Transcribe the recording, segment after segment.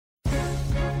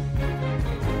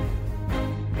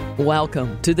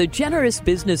Welcome to the Generous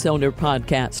Business Owner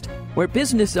Podcast, where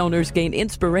business owners gain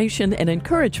inspiration and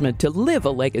encouragement to live a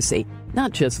legacy,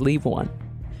 not just leave one.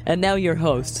 And now your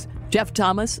hosts, Jeff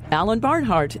Thomas, Alan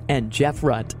Barnhart, and Jeff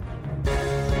Rutt.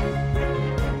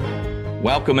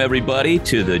 Welcome, everybody,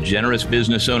 to the Generous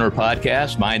Business Owner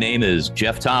Podcast. My name is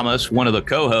Jeff Thomas, one of the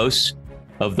co-hosts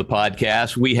of the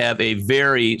podcast. We have a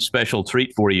very special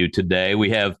treat for you today. We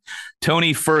have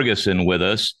Tony Ferguson with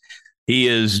us. He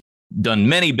has done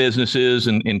many businesses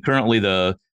and currently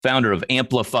the founder of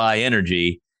Amplify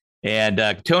Energy. And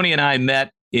Tony and I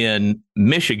met in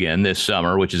Michigan this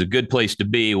summer, which is a good place to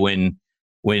be when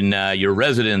your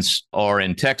residents are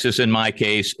in Texas, in my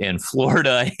case, and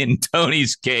Florida, in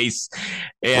Tony's case.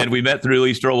 And we met through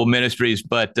East Roble Ministries,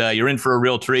 but you're in for a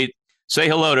real treat. Say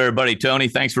hello to everybody, Tony.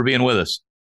 Thanks for being with us.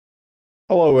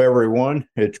 Hello, everyone.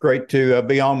 It's great to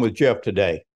be on with Jeff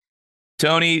today.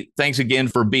 Tony, thanks again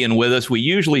for being with us. We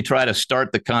usually try to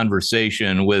start the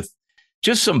conversation with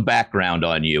just some background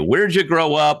on you. Where'd you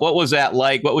grow up? What was that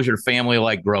like? What was your family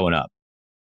like growing up?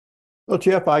 Well,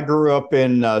 Jeff, I grew up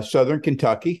in southern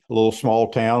Kentucky, a little small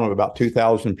town of about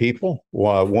 2,000 people,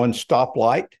 one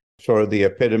stoplight, sort of the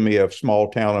epitome of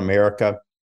small town America.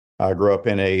 I grew up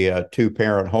in a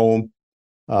two-parent home,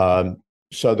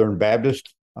 Southern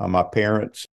Baptist. My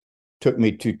parents took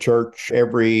me to church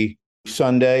every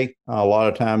Sunday, a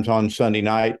lot of times on Sunday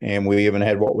night, and we even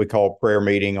had what we call prayer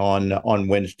meeting on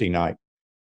Wednesday night.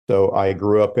 So I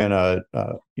grew up in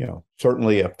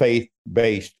certainly a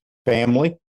faith-based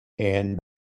family, and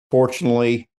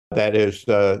fortunately, that has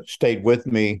stayed with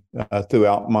me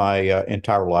throughout my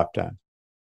entire lifetime.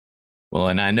 Well,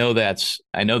 and I know that's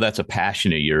a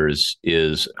passion of yours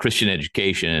is Christian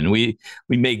education, and we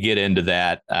may get into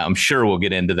that. I'm sure we'll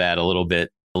get into that a little bit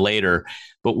later.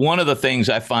 But one of the things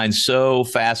I find so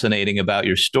fascinating about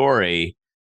your story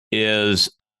is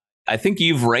I think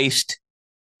you've raced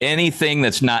anything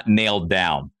that's not nailed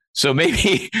down. So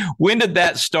maybe when did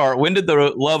that start? When did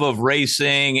the love of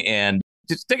racing, and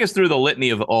just take us through the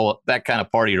litany of all that kind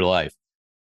of part of your life?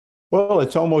 Well,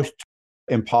 it's almost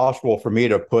impossible for me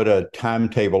to put a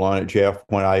timetable on it, Jeff,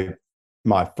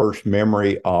 my first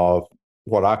memory of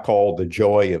what I call the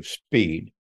joy of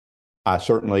speed. I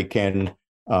certainly can.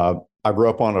 I grew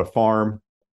up on a farm.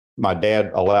 My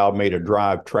dad allowed me to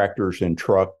drive tractors and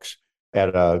trucks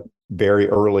at a very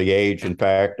early age. In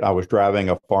fact, I was driving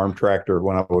a farm tractor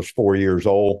when I was 4 years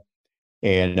old,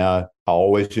 and I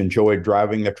always enjoyed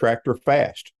driving the tractor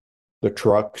fast, the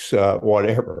trucks,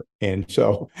 whatever. And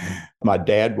so my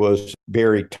dad was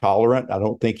very tolerant. I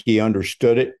don't think he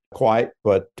understood it quite,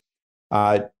 but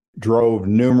I drove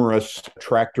numerous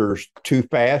tractors too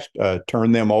fast,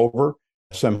 turned them over.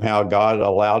 Somehow God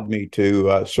allowed me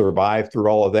to survive through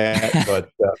all of that. But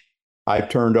I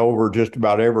turned over just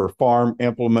about every farm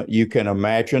implement you can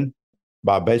imagine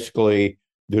by basically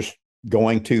just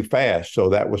going too fast. So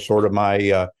that was sort of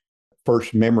my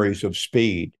first memories of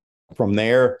speed. From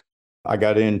there, I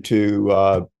got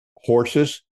into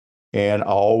horses, and I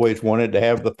always wanted to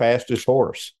have the fastest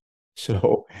horse.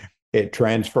 So it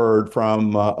transferred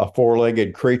from a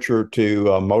four-legged creature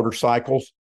to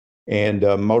motorcycles. And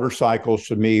motorcycles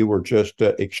to me were just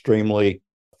extremely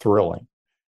thrilling.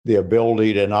 The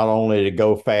ability to not only to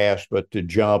go fast, but to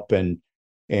jump and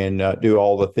do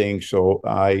all the things. So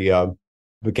I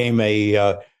became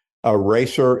a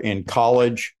racer in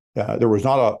college. There was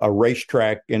not a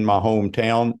racetrack in my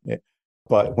hometown,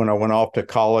 but when I went off to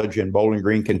college in Bowling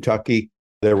Green, Kentucky,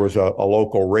 there was a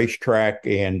local racetrack,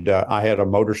 and I had a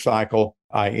motorcycle.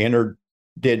 I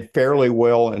did fairly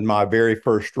well in my very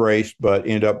first race, but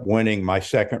ended up winning my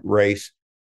second race.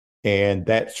 And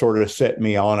that sort of set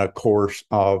me on a course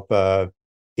of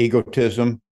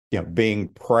egotism, being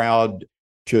proud,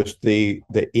 just the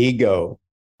ego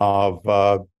of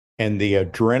and the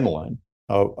adrenaline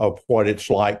of what it's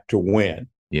like to win.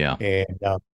 Yeah.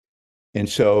 And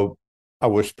so I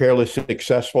was fairly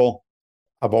successful.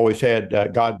 I've always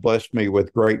had, God blessed me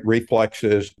with great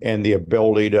reflexes and the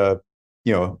ability to,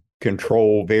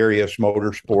 control various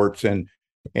motorsports.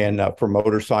 And for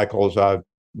motorcycles, I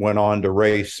went on to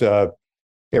race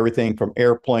everything from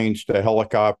airplanes to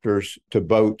helicopters to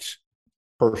boats,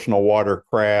 personal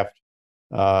watercraft,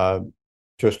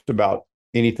 just about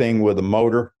anything with a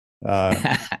motor.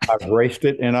 I've raced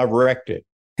it and I've wrecked it.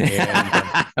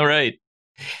 And, all right.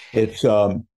 It's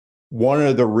one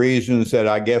of the reasons that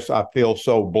I guess I feel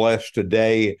so blessed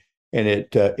today. And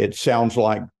it sounds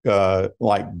like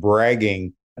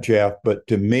bragging, Jeff, but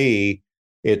to me,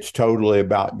 it's totally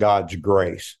about God's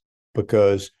grace,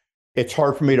 because it's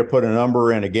hard for me to put a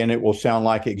number in. Again, it will sound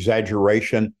like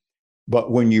exaggeration, but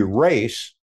when you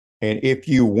race and if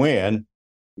you win,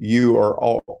 you are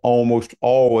almost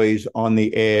always on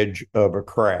the edge of a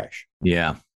crash.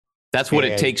 Yeah. That's what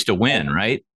it And takes to win,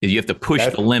 right? You have to push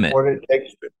that's the limit. what it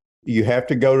takes. You have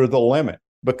to go to the limit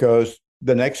because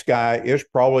the next guy is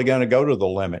probably going to go to the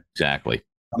limit. Exactly.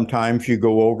 Sometimes you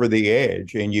go over the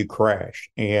edge and you crash.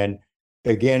 And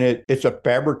again, it's a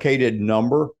fabricated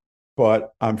number,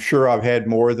 but I'm sure I've had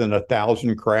more than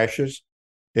 1,000 crashes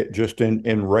just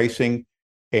in racing,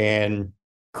 and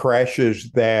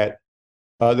crashes that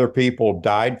other people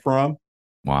died from.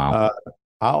 Wow.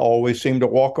 I always seem to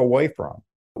walk away from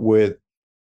with,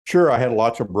 sure, I had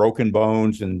lots of broken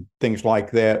bones and things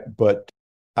like that, but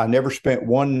I never spent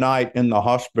one night in the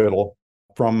hospital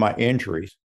from my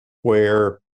injuries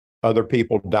where other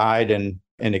people died and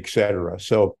et cetera.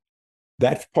 So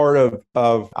that's part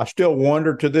of I still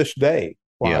wonder to this day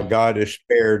why God has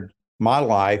spared my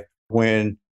life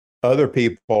when other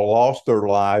people lost their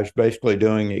lives basically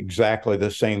doing exactly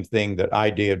the same thing that I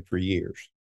did for years.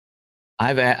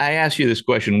 I asked you this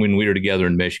question when we were together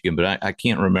in Michigan, but I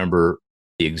can't remember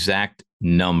the exact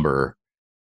number.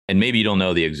 And maybe you don't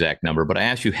know the exact number, but I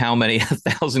asked you how many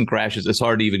 1,000 crashes. It's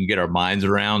hard to even get our minds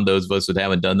around, those of us that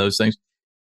haven't done those things.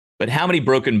 But how many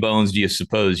broken bones do you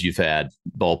suppose you've had,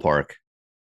 ballpark?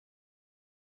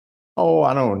 Oh,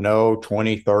 I don't know,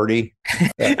 20, 30.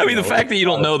 I mean, the fact that you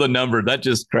don't know the number, that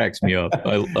just cracks me up.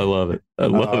 I love it. I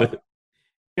love it.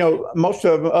 Most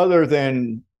of them, other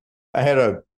than I had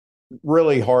a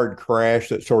really hard crash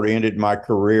that sort of ended my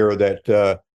career,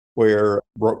 that where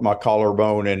broke my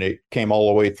collarbone and it came all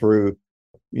the way through,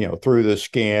 through the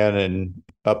skin and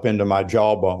up into my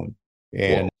jawbone.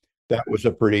 And that was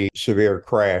a pretty severe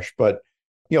crash. But,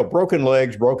 broken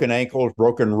legs, broken ankles,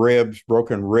 broken ribs,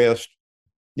 broken wrist,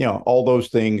 all those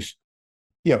things,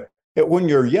 when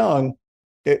you're young,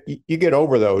 you get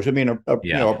over those. I mean, a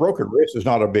broken wrist is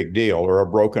not a big deal, or a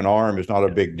broken arm is not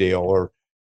a big deal, or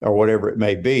whatever it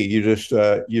may be. You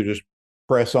just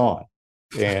press on.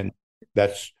 And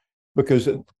that's because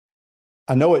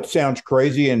I know it sounds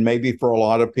crazy and maybe for a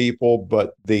lot of people,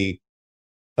 but the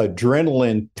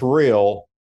adrenaline thrill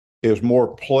is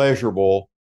more pleasurable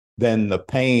than the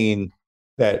pain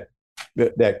that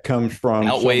comes from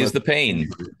outweighs the pain.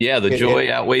 Yeah, the joy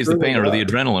outweighs the pain, or the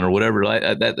adrenaline, or whatever.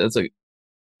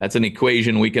 That's an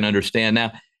equation we can understand.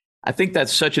 Now, I think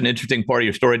that's such an interesting part of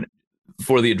your story.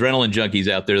 For the adrenaline junkies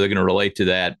out there, they're going to relate to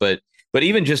that. But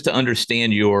even just to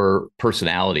understand your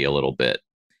personality a little bit,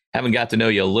 having got to know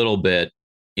you a little bit,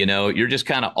 you're just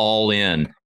kind of all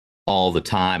in all the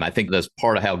time. I think that's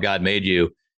part of how God made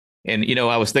you. And,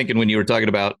 I was thinking when you were talking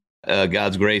about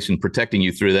God's grace and protecting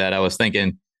you through that, I was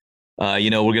thinking, we're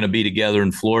going to be together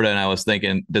in Florida. And I was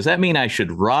thinking, does that mean I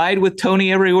should ride with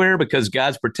Tony everywhere because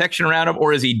God's protection around him,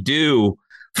 or is he due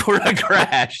for a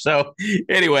crash? So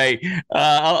anyway,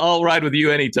 I'll ride with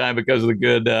you anytime because of the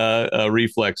good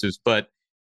reflexes. But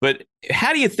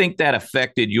how do you think that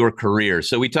affected your career?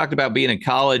 So we talked about being in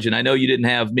college, and I know you didn't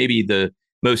have maybe the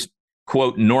most,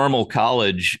 quote, normal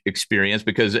college experience,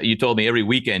 because you told me every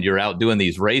weekend you're out doing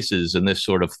these races and this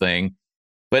sort of thing.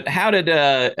 But how did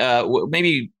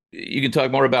maybe you can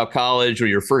talk more about college or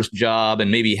your first job, and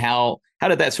maybe how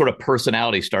did that sort of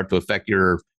personality start to affect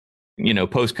your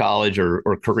post-college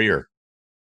or career?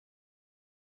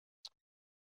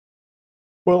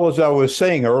 Well, as I was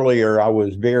saying earlier, I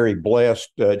was very blessed,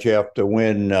 Jeff, to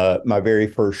win my very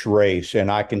first race,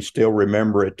 and I can still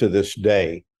remember it to this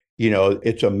day.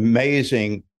 It's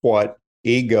amazing what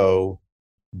ego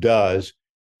does.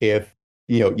 If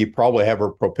you probably have a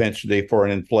propensity for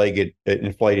an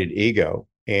inflated ego.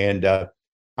 And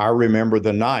I remember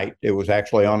the night, it was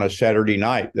actually on a Saturday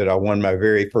night that I won my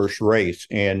very first race.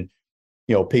 And,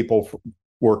 people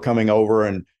were coming over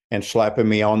and slapping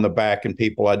me on the back, and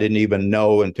people I didn't even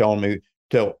know, and telling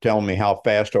me how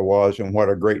fast I was and what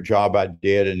a great job I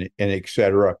did, and et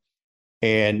cetera.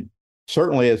 And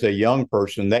certainly as a young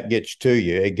person, that gets to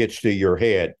you. It gets to your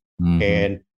head. Mm-hmm.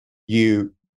 And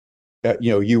you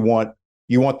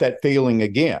want that feeling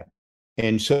again.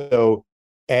 And so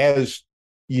as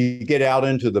you get out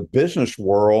into the business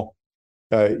world,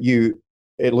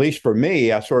 at least for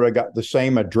me, I sort of got the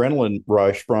same adrenaline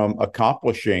rush from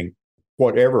accomplishing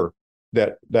whatever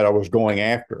that I was going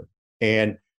after.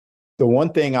 And the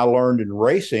one thing I learned in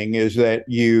racing is that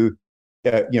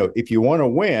if you want to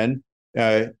win,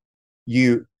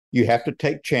 you have to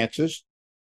take chances,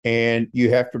 and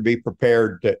you have to be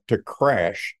prepared to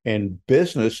crash. And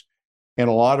business, in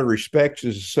a lot of respects,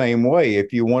 is the same way.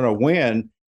 If you want to win,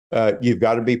 you've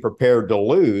got to be prepared to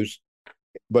lose,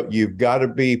 but you've got to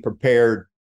be prepared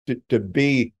to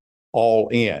be all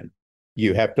in.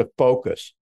 You have to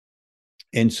focus.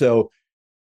 And so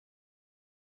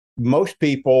most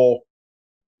people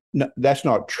No, that's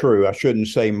not true. I shouldn't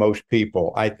say most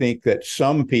people. I think that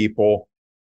some people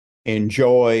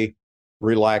enjoy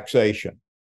relaxation.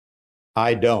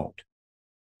 I don't.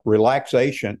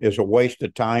 Relaxation is a waste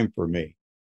of time for me.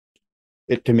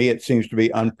 To me, it seems to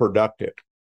be unproductive.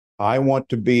 I want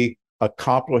to be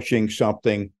accomplishing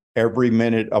something every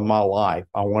minute of my life.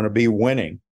 I want to be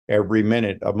winning every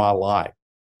minute of my life.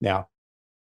 Now,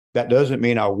 that doesn't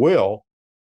mean I will,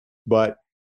 but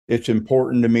it's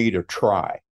important to me to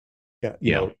try.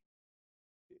 You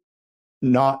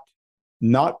know,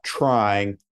 not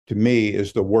trying to me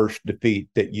is the worst defeat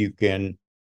that you can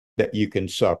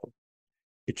suffer.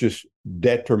 It's just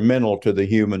detrimental to the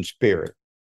human spirit.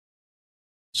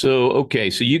 So, okay,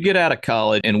 so you get out of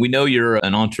college and we know you're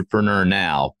an entrepreneur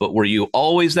now, but were you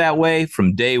always that way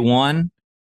from day one?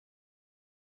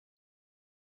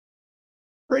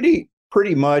 Pretty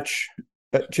much,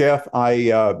 Jeff.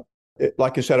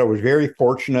 Like I said, I was very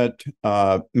fortunate,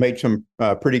 made some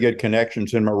pretty good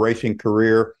connections in my racing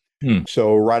career.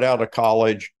 So right out of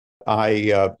college,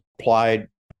 I applied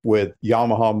with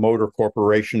Yamaha Motor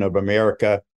Corporation of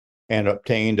America and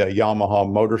obtained a Yamaha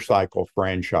motorcycle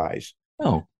franchise.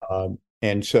 Oh.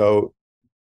 And so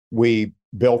we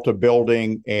built a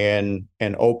building and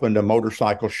opened a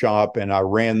motorcycle shop, and I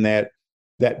ran that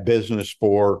business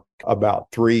for about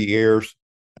 3 years.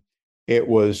 It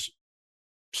was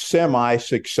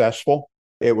semi-successful.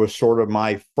 It was sort of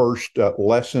my first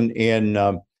lesson in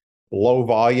low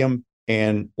volume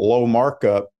and low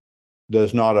markup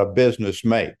does not a business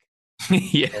make.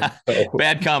 Yeah, so,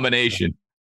 bad combination.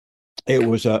 It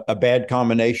was a bad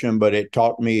combination, but it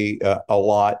taught me a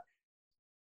lot.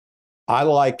 I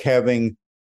like having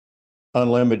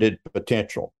unlimited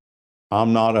potential.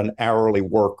 I'm not an hourly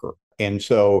worker. And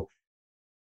so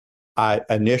I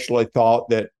initially thought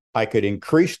that I could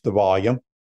increase the volume.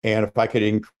 And if I could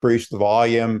increase the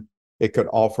volume, it could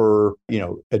offer,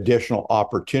 additional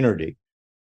opportunity.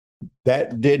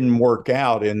 That didn't work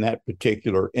out in that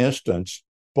particular instance.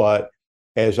 But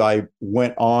as I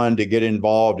went on to get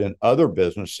involved in other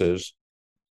businesses,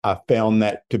 I found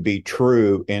that to be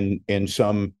true in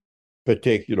some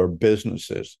particular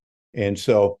businesses. And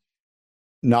so,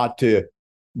 not to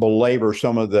belabor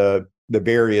some of the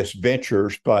various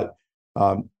ventures, but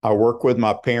I work with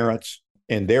my parents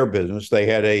in their business. They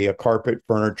had a carpet,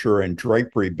 furniture, and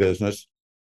drapery business.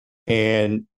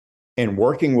 And in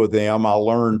working with them, I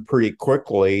learned pretty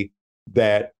quickly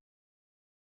that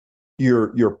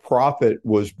your profit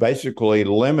was basically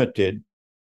limited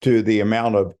to the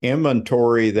amount of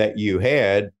inventory that you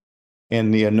had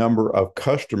and the number of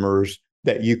customers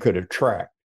that you could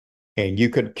attract. And you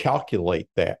could calculate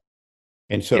that.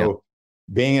 And so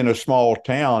being in a small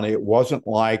town, it wasn't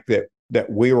like that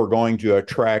we were going to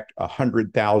attract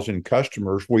 100,000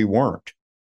 customers. We weren't.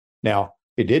 Now,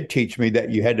 it did teach me that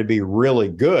you had to be really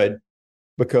good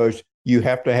because you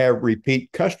have to have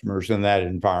repeat customers in that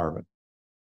environment.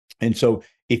 And so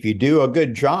if you do a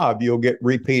good job, you'll get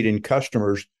repeating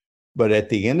customers. But at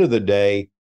the end of the day,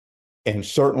 and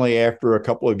certainly after a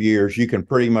couple of years, you can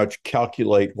pretty much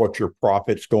calculate what your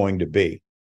profit's going to be.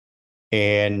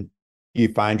 And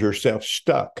you find yourself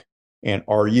stuck. And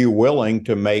are you willing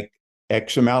to make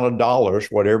X amount of dollars,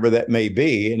 whatever that may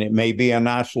be? And it may be a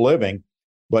nice living,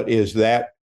 but is that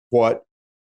what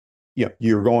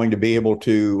you're going to be able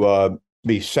to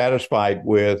be satisfied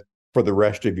with for the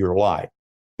rest of your life?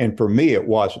 And for me, it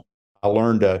wasn't. I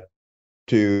learned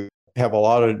to have a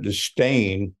lot of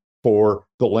disdain for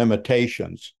the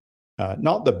limitations,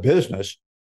 not the business,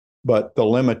 but the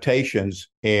limitations.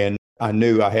 And I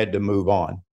knew I had to move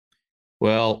on.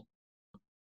 Well,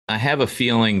 I have a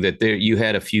feeling that you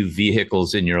had a few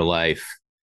vehicles in your life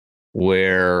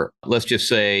where, let's just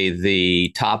say,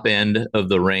 the top end of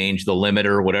the range, the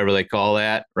limiter, whatever they call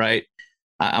that, right?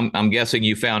 I'm guessing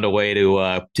you found a way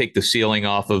to take the ceiling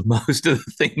off of most of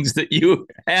the things that you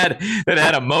had that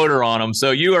had a motor on them. So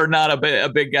you are not a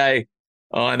big guy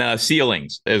on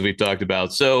ceilings, as we've talked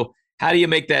about. So how do you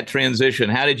make that transition?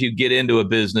 How did you get into a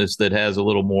business that has a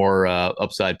little more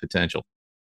upside potential?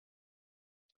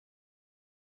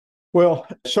 Well,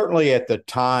 certainly at the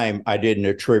time, I didn't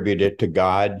attribute it to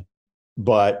God,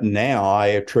 but now I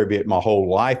attribute my whole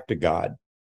life to God.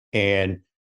 And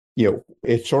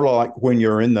it's sort of like when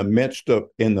you're in the midst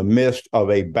of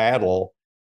a battle,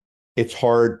 it's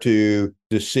hard to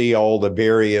see all the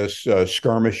various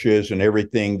skirmishes and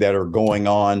everything that are going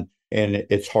on, and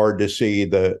it's hard to see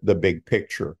the big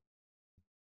picture.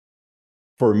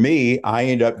 For me, I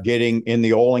ended up getting in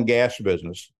the oil and gas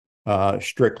business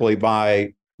strictly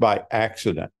by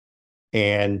accident,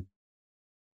 and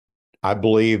I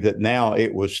believe that now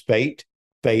it was fate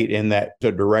in that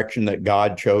the direction that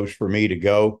God chose for me to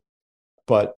go.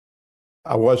 but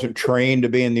I wasn't trained to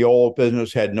be in the oil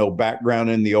business, had no background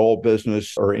in the oil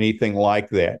business or anything like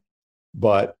that.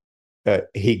 But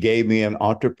he gave me an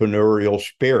entrepreneurial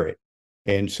spirit.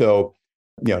 And so,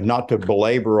 not to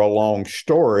belabor a long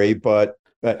story, but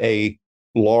a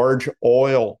large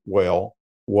oil well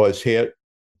was hit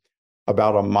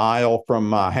about a mile from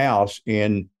my house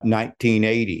in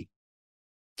 1980.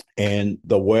 And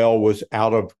the well was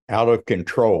out of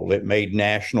control. It made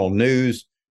national news.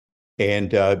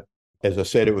 And as I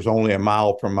said, it was only a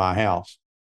mile from my house.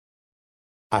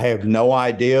 I have no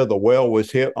idea. The well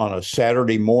was hit on a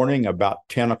Saturday morning about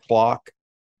 10 o'clock.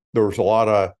 There was a lot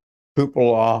of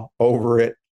hoopla over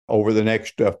it over the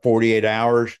next 48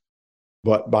 hours.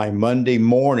 But by Monday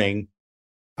morning,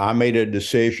 I made a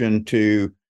decision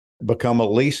to become a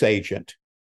lease agent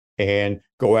and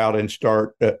go out and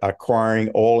start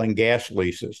acquiring oil and gas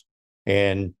leases.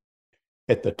 And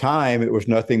at the time, it was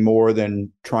nothing more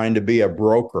than trying to be a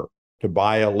broker, to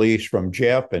buy a lease from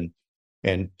Jeff and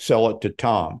sell it to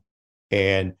Tom.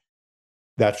 And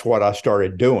that's what I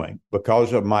started doing.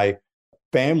 Because of my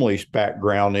family's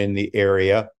background in the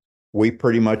area, we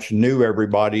pretty much knew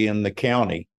everybody in the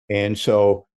county. And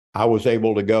so I was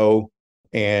able to go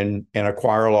and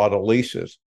acquire a lot of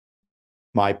leases.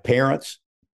 My parents,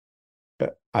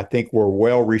 I think, were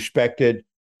well respected,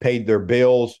 paid their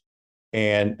bills.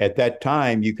 And at that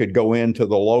time, you could go into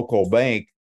the local bank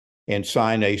and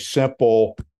sign a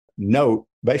simple note,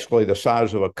 basically the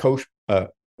size of a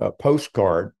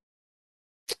postcard.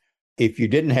 If you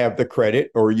didn't have the credit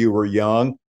or you were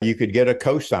young, you could get a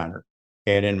cosigner.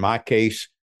 And in my case,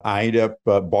 I ended up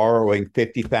borrowing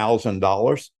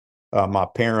 $50,000. My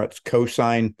parents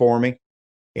co-signed for me,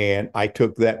 and I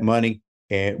took that money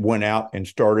and went out and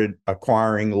started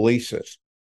acquiring leases.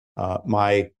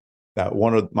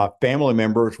 One of my family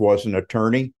members was an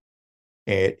attorney,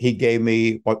 and he gave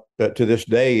me what to this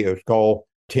day is called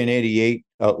 1088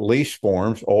 lease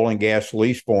forms, oil and gas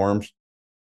lease forms,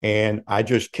 and I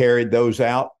just carried those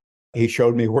out. He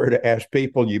showed me where to ask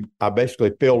people. I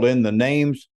basically filled in the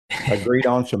names, agreed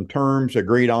on some terms,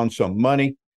 agreed on some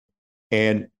money,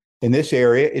 and in this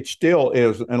area, it still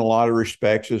is, in a lot of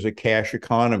respects, is a cash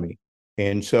economy.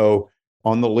 And so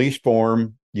on the lease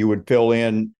form, you would fill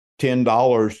in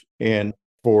 $10 in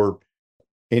for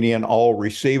any and all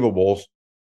receivables.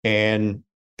 And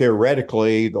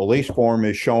theoretically, the lease form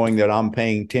is showing that I'm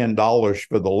paying $10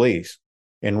 for the lease.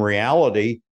 In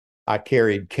reality, I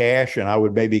carried cash, and I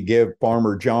would maybe give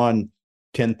Farmer John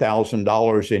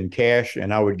 $10,000 in cash,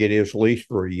 and I would get his lease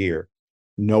for a year.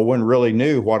 No one really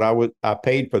knew what I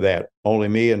paid for that, only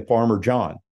me and Farmer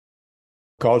John.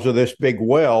 Because of this big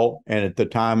well, and at the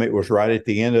time it was right at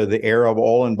the end of the era of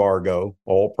oil embargo,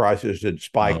 oil prices had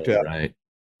spiked up. Right.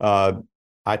 I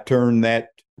turned that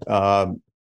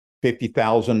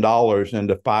 $50,000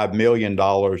 into $5 million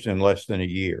in less than a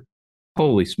year.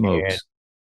 Holy smokes.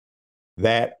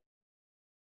 And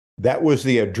that was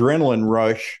the adrenaline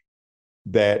rush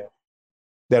that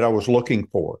I was looking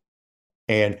for.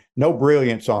 And no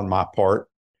brilliance on my part,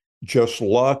 just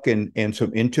luck and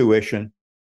some intuition.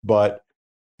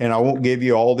 And I won't give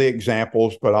you all the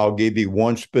examples, but I'll give you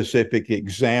one specific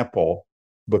example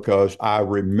because I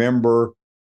remember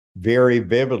very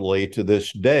vividly to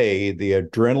this day the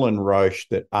adrenaline rush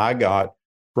that I got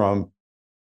from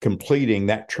completing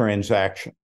that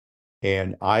transaction.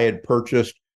 And I had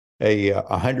purchased a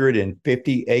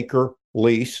 150-acre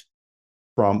lease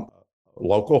from a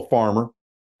local farmer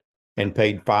and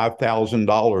paid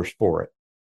 $5,000 for it.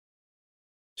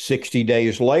 60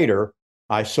 days later,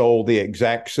 I sold the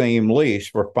exact same lease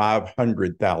for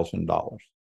 $500,000.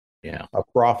 Yeah. A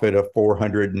profit of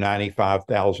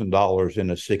 $495,000 in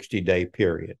a 60-day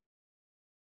period.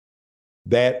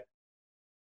 That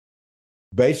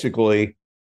basically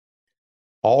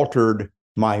altered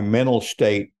my mental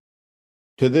state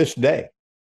to this day.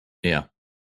 Yeah.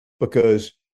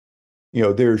 Because,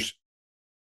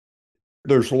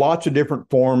 there's lots of different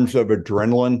forms of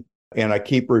adrenaline, and I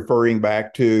keep referring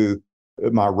back to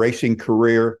my racing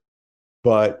career.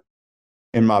 But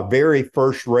in my very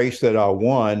first race that I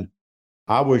won,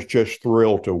 I was just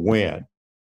thrilled to win.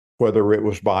 Whether it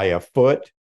was by a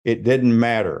foot, it didn't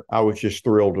matter. I was just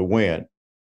thrilled to win.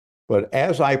 But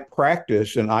as I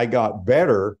practiced and I got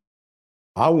better,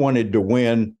 I wanted to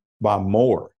win by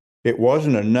more. It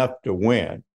wasn't enough to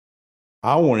win.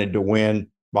 I wanted to win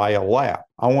by a lap.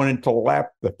 I wanted to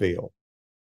lap the field.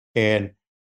 And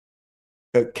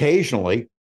occasionally,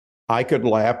 I could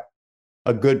lap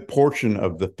a good portion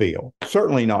of the field.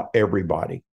 Certainly not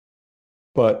everybody.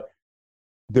 But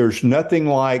there's nothing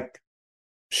like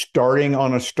starting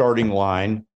on a starting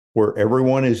line where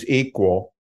everyone is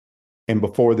equal And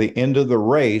before the end of the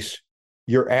race,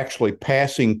 you're actually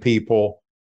passing people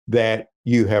that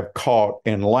you have caught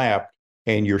and lapped,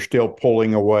 and you're still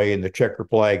pulling away and the checker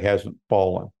flag hasn't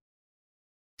fallen.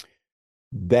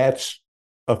 That's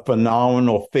a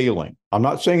phenomenal feeling. I'm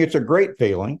not saying it's a great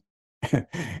feeling, and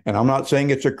I'm not saying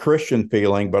it's a Christian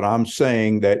feeling, but I'm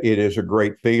saying that it is a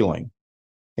great feeling.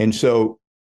 And so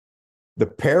the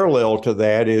parallel to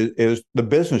that is the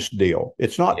business deal.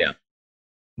 It's not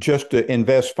just to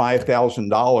invest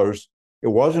 $5,000. It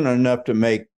wasn't enough to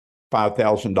make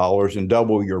 $5,000 and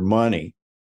double your money,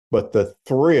 but the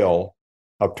thrill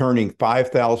of turning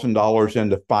 $5,000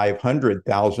 into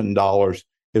 $500,000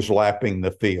 is lapping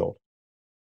the field.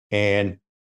 And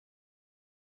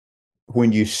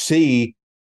when you see,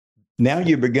 now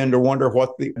you begin to wonder,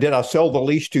 did I sell the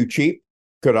lease too cheap?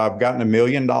 Could I have gotten $1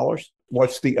 million?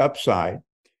 What's the upside?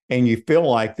 And you feel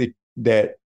like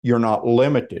that you're not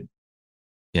limited.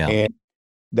 Yeah. And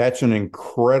that's an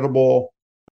incredible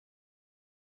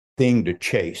thing to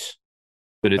chase.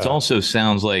 But it also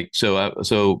sounds like,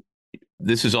 so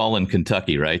this is all in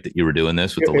Kentucky, right? That you were doing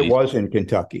this with the lease? It was in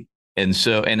Kentucky.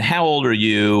 And how old are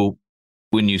you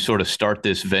when you sort of start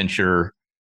this venture?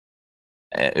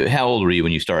 How old were you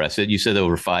when you started? You said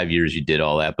over 5 years you did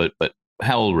all that, but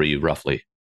how old were you roughly?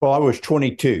 Well, I was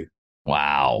 22.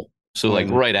 Wow. So like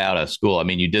right out of school. I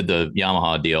mean, you did the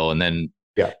Yamaha deal, and then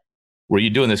were you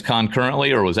doing this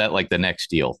concurrently, or was that like the next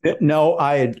deal? No,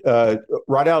 I had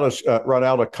right out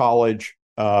of college.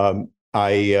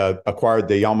 I acquired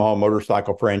the Yamaha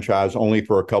motorcycle franchise only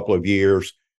for a couple of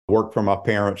years. Worked for my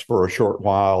parents for a short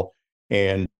while,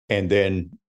 and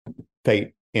then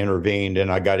fate intervened,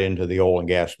 and I got into the oil and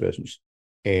gas business.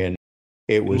 And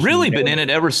it was really been in it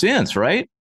ever since, right?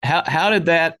 How did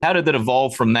that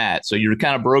evolve from that? So you're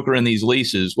kind of brokering these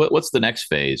leases. What's the next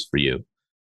phase for you?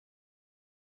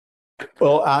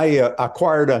 Well, I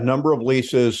acquired a number of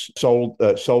leases, sold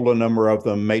a number of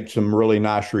them, made some really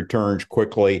nice returns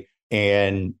quickly,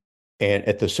 and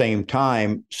at the same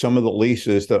time, some of the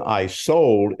leases that I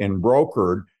sold and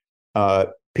brokered,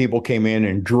 people came in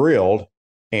and drilled,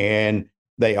 and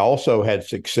they also had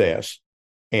success.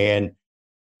 And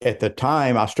at the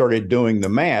time, I started doing the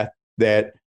math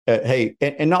that hey,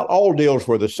 and not all deals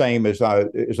were the same as I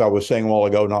was saying a while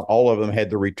ago. Not all of them had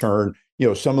the return.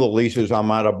 Some of the leases I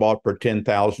might have bought for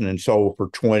 $10,000 and sold for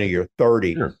 20 or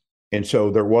 30. Sure. And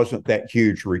so there wasn't that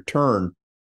huge return.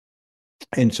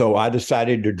 And so I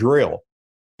decided to drill.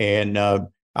 And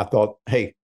I thought,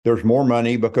 hey, there's more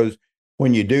money, because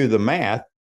when you do the math,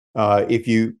 if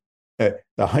you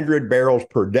 100 barrels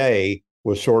per day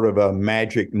was sort of a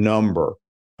magic number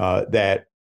that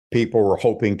people were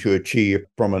hoping to achieve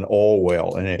from an oil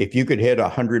well. And if you could hit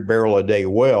 100 barrel a day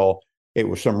well, it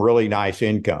was some really nice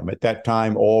income. At that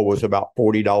time, oil was about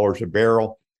 $40 a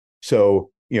barrel.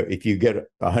 So, if you get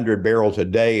 100 barrels a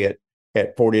day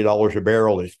at $40 a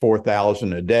barrel, it's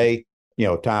 $4,000 a day.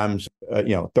 Times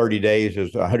 30 days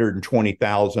is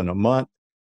 120,000 a month,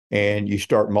 and you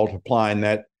start multiplying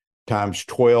that times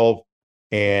 12,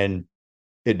 and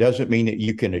it doesn't mean that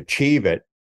you can achieve it,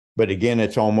 but again,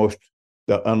 it's almost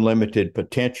the unlimited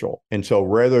potential. And so,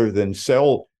 rather than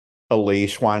sell a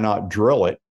lease, why not drill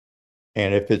it?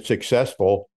 And if it's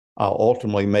successful, I'll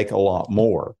ultimately make a lot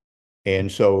more. And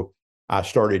so I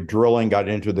started drilling, got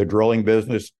into the drilling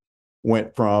business,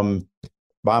 went from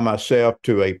by myself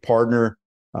to a partner,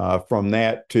 from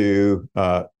that to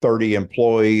 30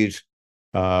 employees.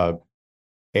 And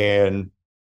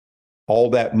all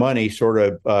that money sort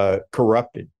of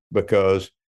corrupted,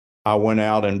 because I went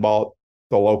out and bought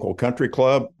the local country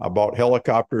club. I bought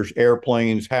helicopters,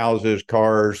 airplanes, houses,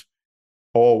 cars,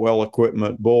 oil well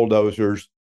equipment, bulldozers,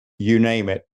 you name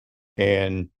it.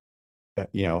 And,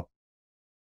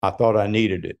 I thought I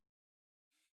needed it.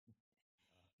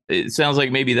 It sounds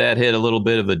like maybe that hit a little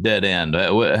bit of a dead end.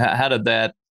 How did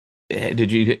that,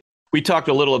 we talked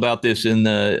a little about this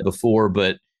before,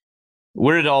 but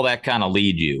where did all that kind of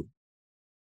lead you?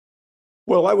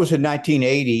 Well, that was in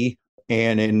 1980.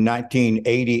 And in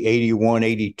 1980, 81,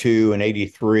 82, and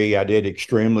 83, I did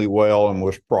extremely well and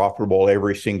was profitable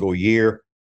every single year.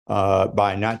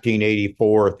 By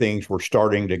 1984, things were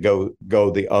starting to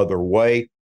go the other way.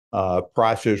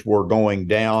 Prices were going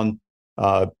down.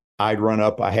 I'd run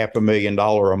up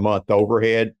 $500,000 a month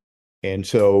overhead. And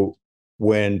so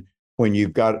when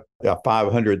you've got a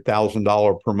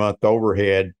 $500,000 per month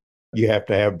overhead, you have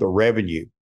to have the revenue.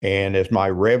 And as my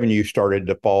revenue started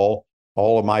to fall,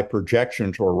 all of my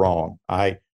projections were wrong.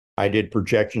 I did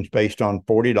projections based on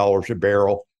 $40 a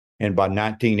barrel. And by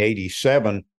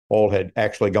 1987, oil had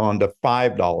actually gone to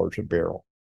 $5 a barrel.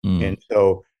 And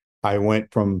so I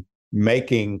went from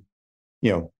making,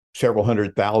 several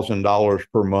 $100,000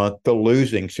 per month to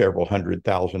losing several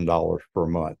 $100,000 per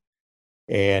month.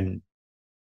 And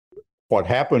what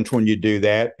happens when you do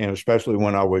that, and especially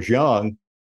when I was young,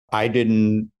 I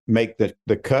didn't make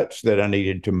the cuts that I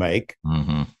needed to make,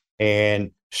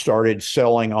 and started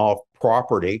selling off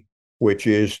property, which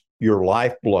is your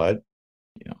lifeblood.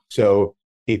 Yeah. So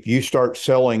if you start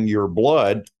selling your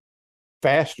blood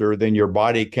faster than your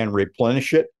body can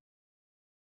replenish it,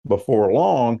 before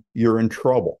long, you're in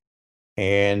trouble.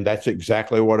 And that's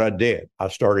exactly what I did. I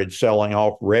started selling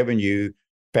off revenue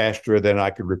faster than I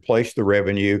could replace the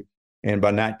revenue. And by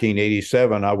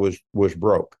 1987, I was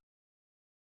broke.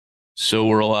 So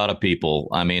were a lot of people.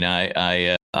 I mean,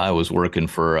 I was working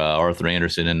for Arthur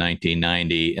Andersen in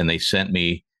 1990, and they sent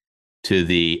me to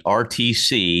the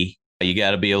RTC. You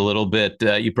got to be a little bit,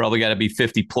 you probably got to be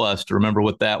 50 plus to remember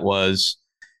what that was,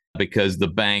 because the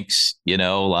banks, a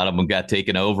lot of them got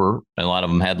taken over, and a lot of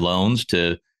them had loans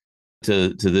to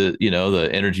the, the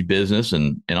energy business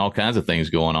and all kinds of things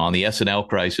going on. The S&L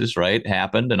crisis, right,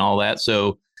 happened and all that.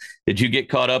 So did you get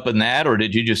caught up in that, or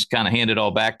did you just kind of hand it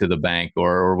all back to the bank,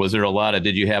 or was there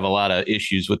did you have a lot of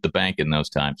issues with the bank in those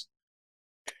times?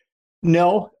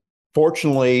 No,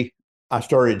 fortunately, I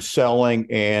started selling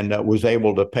and was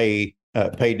able to pay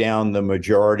down the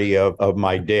majority of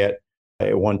my debt.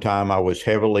 At one time, I was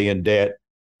heavily in debt.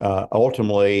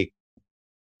 Ultimately,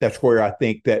 that's where I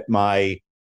think that my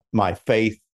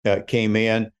faith came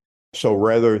in. So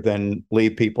rather than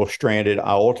leave people stranded,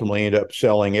 I ultimately ended up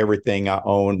selling everything I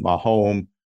owned, my home,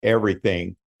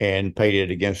 everything, and paid it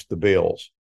against the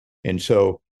bills. And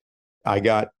so I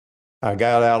got out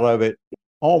of it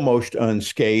almost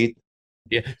unscathed.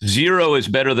 Yeah, zero is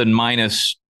better than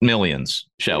minus millions,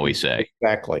 shall we say?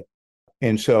 Exactly.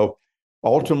 And so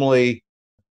ultimately,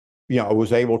 I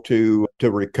was able to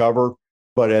recover.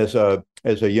 But as a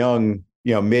young,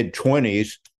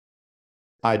 mid-20s,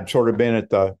 I'd sort of been at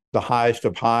the highest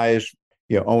of highs,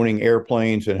 owning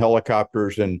airplanes and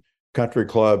helicopters and country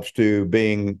clubs, to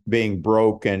being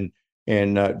broke and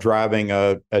driving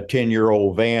a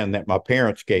 10-year-old van that my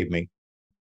parents gave me.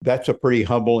 That's a pretty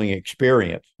humbling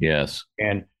experience. Yes.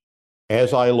 And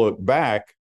as I look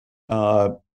back,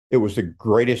 it was the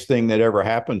greatest thing that ever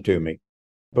happened to me,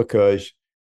 because,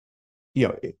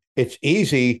 it's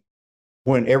easy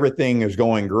when everything is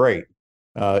going great.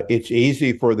 It's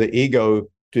easy for the ego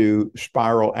to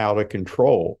spiral out of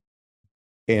control.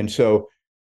 And so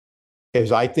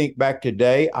as I think back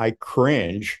today, I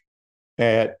cringe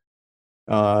at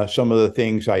some of the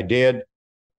things I did,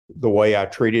 the way I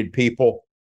treated people,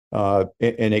 and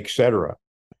et cetera.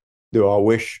 Do I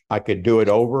wish I could do it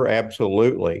over?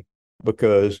 Absolutely.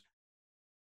 Because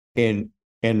in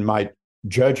my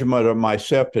judgment of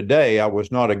myself today, I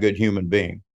was not a good human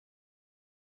being.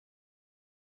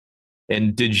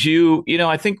 And did you,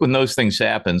 I think when those things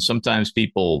happen, sometimes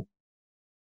people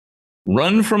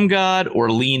run from God or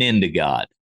lean into God.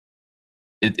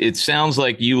 It sounds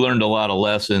like you learned a lot of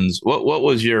lessons. What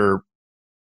was your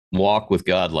walk with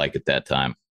God like at that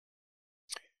time?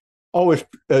 Oh,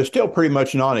 it's still pretty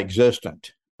much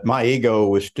non-existent. My ego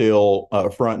was still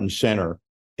front and center.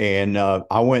 And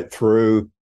I went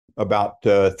through about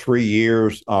 3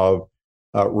 years of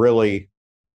really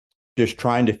just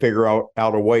trying to figure out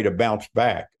a way to bounce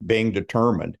back, being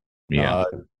determined. Yeah.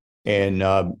 And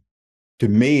to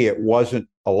me, it wasn't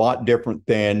a lot different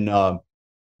than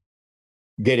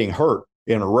getting hurt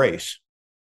in a race.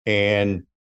 And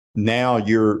now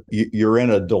you're in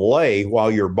a delay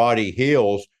while your body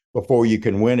heals before you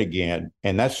can win again.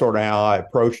 And that's sort of how I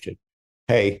approached it.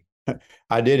 Hey,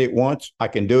 I did it once, I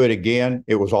can do it again.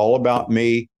 It was all about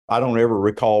me. I don't ever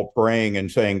recall praying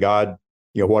and saying, God,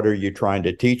 what are you trying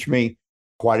to teach me?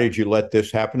 Why did you let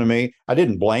this happen to me? I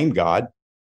didn't blame God.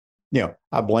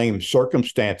 I blamed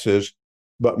circumstances,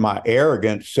 but my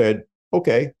arrogance said,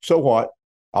 okay, so what?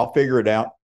 I'll figure it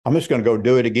out. I'm just going to go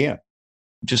do it again.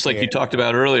 Just like you talked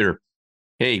about earlier.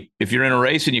 Hey, if you're in a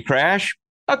race and you crash,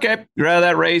 okay, you're out of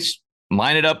that race.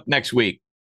 Line it up next week.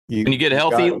 When you get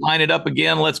healthy, line it up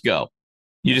again. Let's go.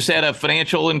 You just had a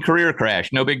financial and career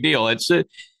crash. No big deal. I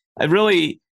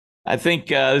think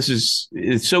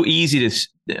it's so easy to.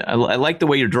 I like the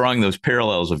way you're drawing those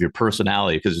parallels of your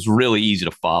personality, because it's really easy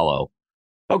to follow.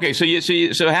 Okay,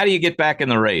 so how do you get back in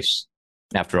the race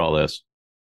after all this?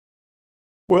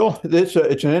 Well, it's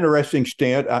an interesting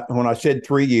stint. When I said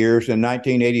 3 years, in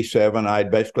 1987, I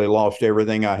had basically lost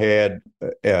everything I had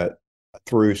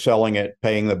through selling it,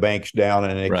 paying the banks down,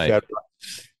 and et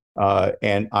cetera.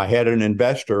 And I had an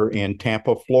investor in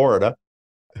Tampa, Florida,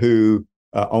 who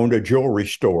owned a jewelry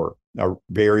store, a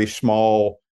very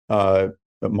small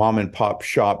mom and pop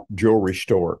shop jewelry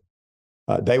store.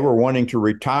 they were wanting to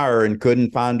retire and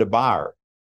couldn't find a buyer.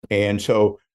 And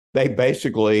so they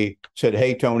basically said,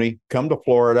 hey, Tony, come to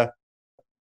Florida,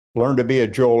 learn to be a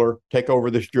jeweler, take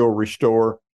over this jewelry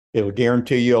store. It'll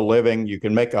guarantee you a living. You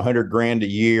can make $100,000 a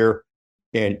year,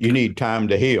 and you need time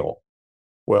to heal.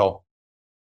 Well,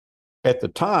 at the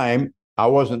time, I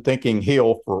wasn't thinking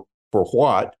heal for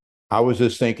what. I was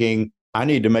just thinking I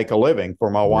need to make a living for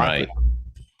my wife. Right.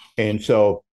 And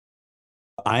so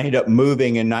I ended up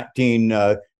moving in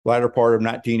latter part of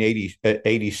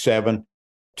 1987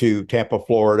 to Tampa,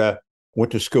 Florida.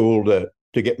 Went to school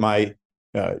to get my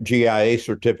GIA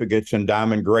certificates in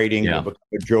diamond grading to become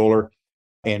a jeweler,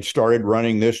 and started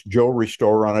running this jewelry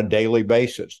store on a daily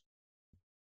basis.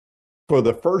 For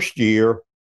the first year,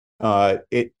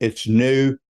 it's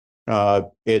new.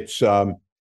 It's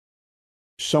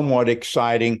somewhat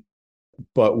exciting,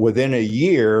 but within a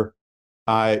year,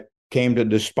 I came to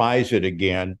despise it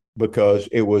again because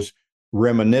it was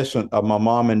reminiscent of my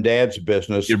mom and dad's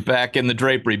business. You're back in the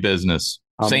drapery business.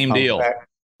 Same deal.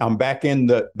 I'm back in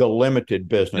the limited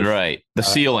business. Right. The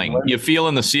ceiling. You're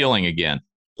feeling the ceiling again.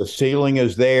 The ceiling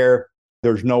is there.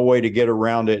 There's no way to get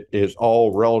around it. It's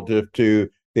all relative to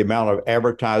the amount of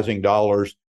advertising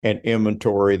dollars and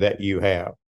inventory that you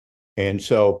have. And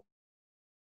so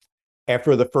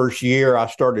after the first year, I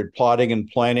started plotting and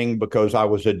planning because I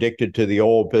was addicted to the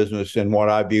oil business and what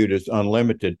I viewed as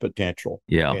unlimited potential.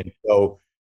 Yeah. And so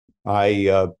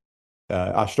I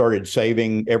started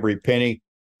saving every penny,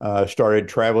 started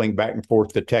traveling back and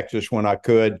forth to Texas when I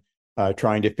could,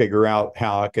 trying to figure out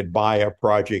how I could buy a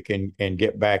project and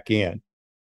get back in.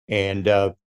 And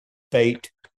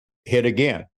fate hit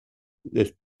again.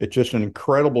 It's just an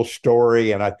incredible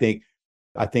story. And I think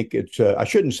it's, I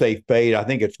shouldn't say fate. I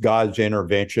think it's God's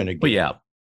intervention again. Well,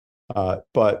 yeah.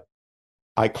 But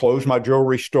I closed my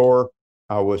jewelry store.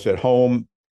 I was at home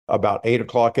about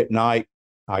 8:00 at night.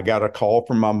 I got a call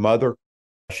from my mother.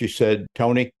 She said,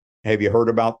 Tony, have you heard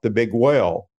about the big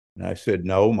well? And I said,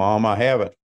 no, Mom, I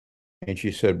haven't. And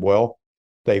she said, well,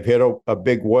 they've hit a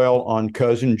big well on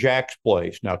Cousin Jack's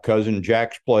place. Now, Cousin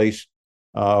Jack's place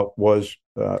was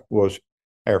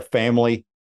our family.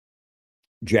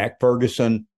 Jack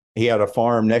Ferguson, he had a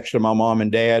farm next to my mom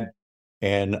and dad,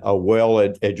 and a well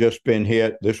had just been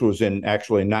hit. This was in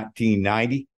actually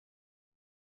 1990.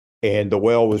 And the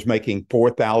well was making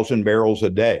 4,000 barrels a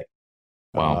day.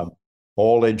 Wow.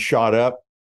 Oil had shot up,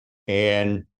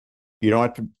 and you don't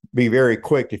have to be very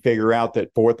quick to figure out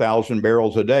that 4,000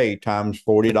 barrels a day times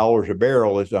 $40 a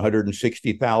barrel is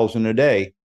 160,000 a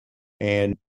day.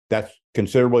 And that's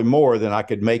considerably more than I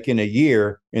could make in a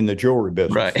year in the jewelry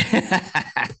business. Right.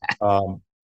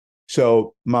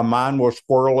 So my mind was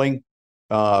swirling.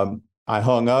 I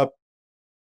hung up,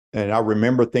 and I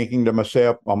remember thinking to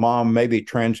myself, my mom maybe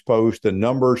transposed the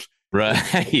numbers. Right.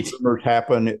 The numbers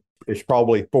happen. It's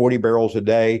probably 40 barrels a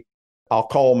day. I'll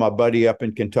call my buddy up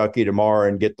in Kentucky tomorrow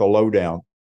and get the lowdown.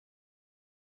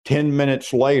 10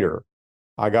 minutes later,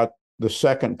 I got the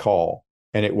second call,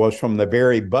 and it was from the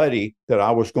very buddy that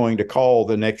I was going to call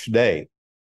the next day.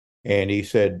 And he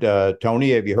said,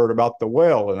 Tony, have you heard about the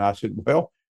well? And I said,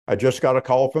 well, I just got a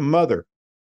call from Mother.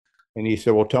 And he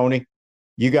said, well, Tony,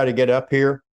 you got to get up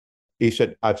here. He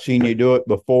said, I've seen you do it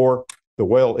before. The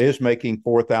well is making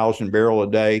 4,000 barrels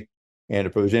a day. And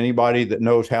if there's anybody that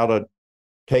knows how to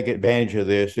take advantage of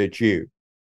this, it's you.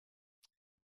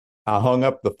 I hung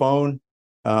up the phone.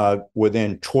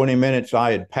 Within 20 minutes,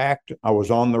 I had packed. I was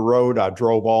on the road. I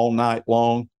drove all night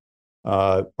long,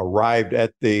 arrived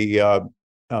at the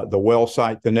well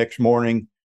site the next morning.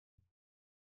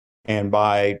 And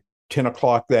by 10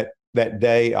 o'clock that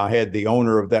day, I had the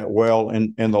owner of that well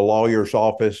in the lawyer's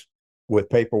office with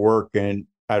paperwork, and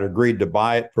I'd agreed to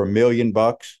buy it for $1 million.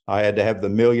 I had to have the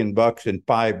 $1 million in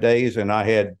 5 days, and I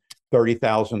had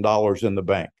 $30,000 in the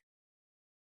bank.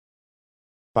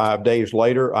 5 days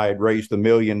later, I had raised $1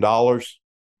 million,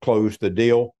 closed the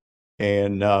deal,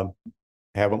 and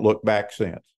haven't looked back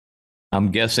since.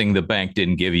 I'm guessing the bank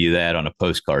didn't give you that on a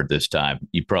postcard this time.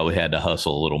 You probably had to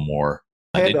hustle a little more.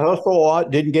 Had to hustle a lot.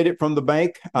 Didn't get it from the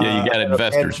bank. Yeah, you got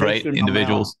investors, right?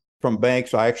 Individuals. From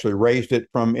banks. I actually raised it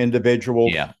from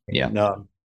individuals. Yeah. And,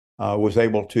 was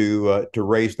able to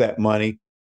raise that money,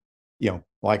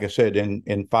 like I said,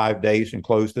 in 5 days and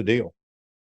close the deal.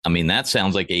 I mean, that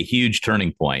sounds like a huge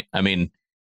turning point. I mean,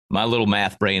 my little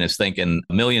math brain is thinking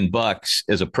 $1 million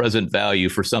is a present value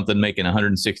for something making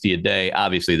 160 a day.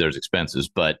 Obviously, there's expenses,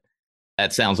 but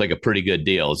that sounds like a pretty good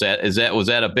deal. Was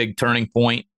that a big turning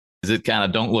point? Is it kind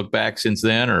of don't look back since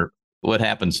then, or what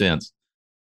happened since?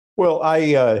 Well,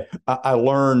 I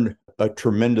learned a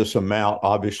tremendous amount,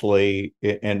 obviously,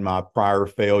 in my prior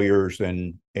failures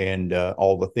and and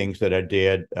all the things that I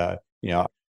did.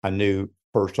 I knew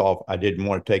first off I didn't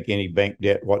want to take any bank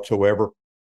debt whatsoever,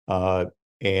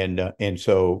 and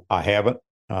so I haven't.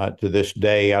 To this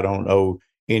day, I don't owe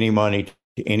any money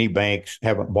to any banks.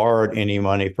 Haven't borrowed any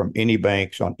money from any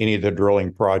banks on any of the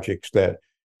drilling projects that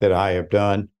I have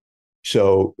done.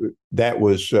 So that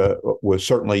was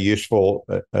certainly useful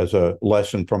as a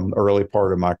lesson from the early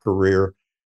part of my career.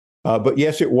 But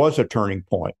yes, it was a turning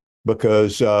point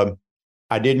because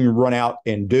I didn't run out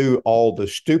and do all the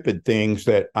stupid things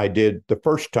that I did the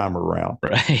first time around.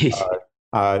 Right.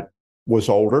 I was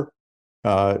older.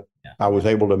 I was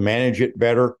able to manage it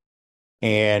better,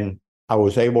 and I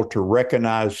was able to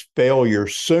recognize failure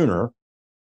sooner,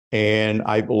 and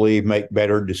I believe make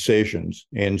better decisions.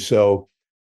 And so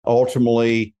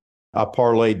ultimately, I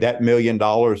parlayed that $1 million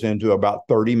into about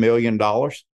 $30 million.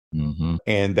 Mm-hmm.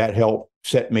 And that helped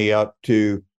set me up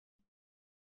to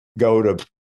go to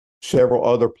several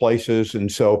other places.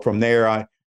 And so from there,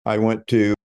 I went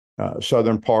to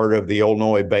southern part of the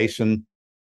Illinois Basin,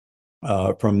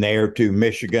 from there to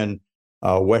Michigan,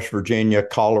 West Virginia,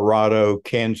 Colorado,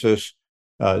 Kansas,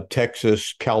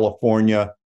 Texas,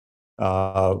 California,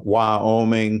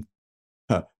 Wyoming,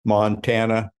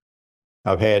 Montana.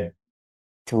 I've had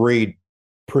 3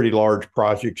 pretty large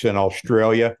projects in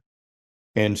Australia.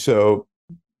 And so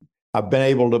I've been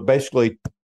able to basically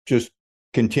just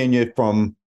continue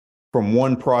from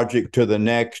one project to the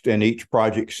next, and each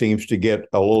project seems to get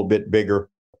a little bit bigger,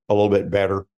 a little bit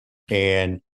better.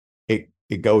 And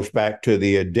it goes back to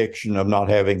the addiction of not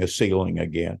having a ceiling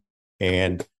again.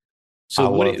 And so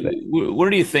where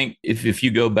do you think, if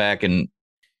you go back and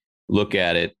look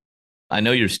at it, I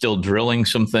know you're still drilling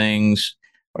some things.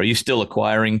 Are you still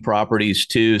acquiring properties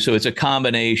too? So it's a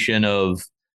combination of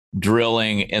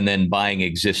drilling and then buying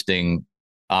existing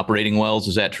operating wells.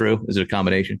 Is that true? Is it a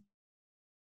combination?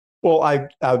 Well,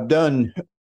 I've done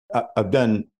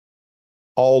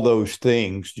all those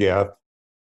things, Jeff.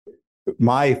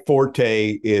 My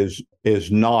forte is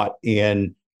not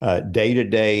in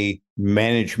day-to-day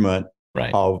management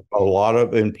Right. of a lot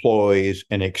of employees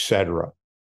and et cetera.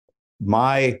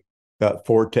 My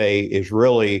forte is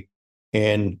really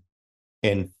in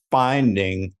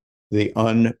finding the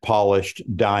unpolished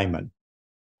diamond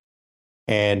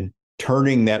and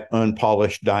turning that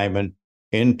unpolished diamond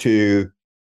into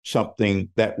something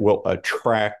that will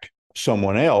attract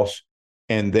someone else,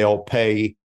 and they'll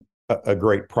pay a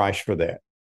great price for that.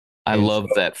 I love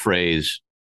that phrase,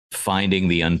 finding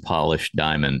the unpolished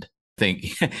diamond. I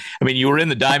mean, you were in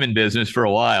the diamond business for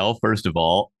a while, first of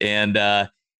all, and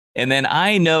then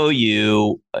I know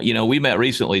you. We met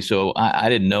recently, so I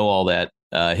didn't know all that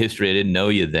history. I didn't know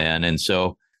you then, and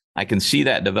so I can see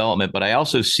that development. But I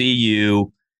also see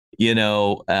you,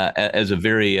 as a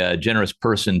very generous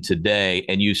person today,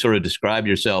 and you sort of describe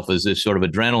yourself as this sort of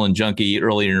adrenaline junkie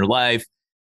early in your life.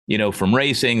 From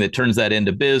racing that turns that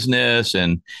into business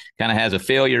and kind of has a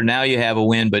failure. Now you have a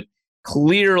win, but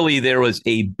clearly there was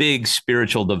a big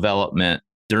spiritual development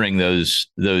during those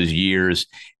years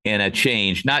and a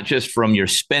change, not just from your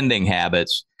spending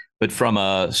habits, but from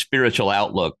a spiritual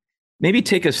outlook. Maybe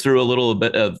take us through a little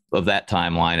bit of that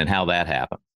timeline and how that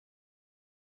happened.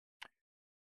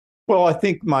 Well, I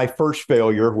think my first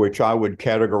failure, which I would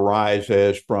categorize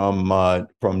as from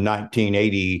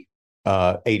 1980,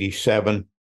 87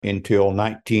 until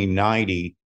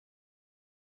 1990,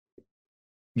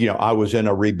 I was in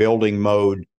a rebuilding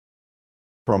mode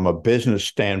from a business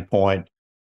standpoint,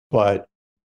 but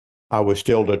I was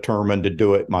still determined to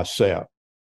do it myself.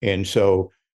 And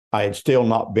so I had still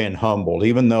not been humbled,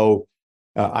 even though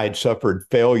I had suffered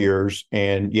failures.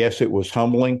 And yes, it was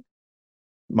humbling.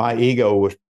 My ego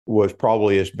was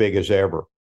probably as big as ever.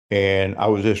 And I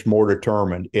was just more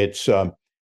determined. It's,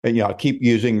 I keep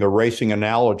using the racing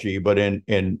analogy, but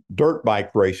in dirt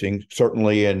bike racing,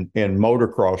 certainly in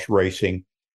motocross racing,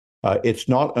 it's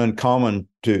not uncommon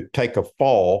to take a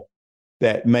fall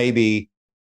that maybe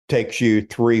takes you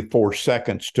 3-4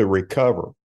 seconds to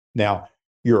recover. Now,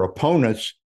 your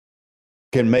opponents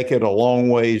can make it a long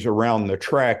ways around the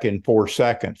track in 4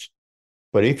 seconds.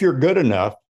 But if you're good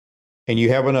enough and you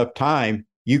have enough time,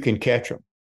 you can catch them.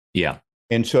 Yeah.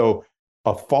 And so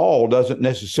a fall doesn't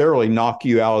necessarily knock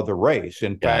you out of the race.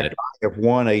 In fact, I have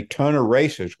won a ton of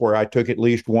races where I took at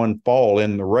least one fall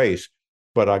in the race,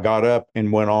 but I got up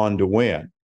and went on to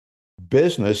win.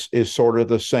 Business is sort of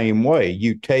the same way.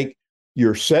 You take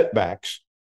your setbacks,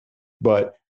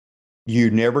 but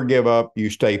you never give up. You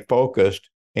stay focused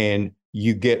and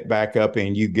you get back up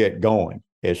and you get going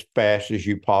as fast as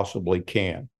you possibly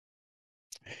can.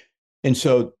 And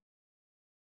so,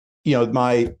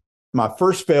 my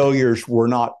first failures were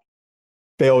not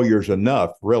failures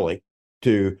enough, really,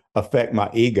 to affect my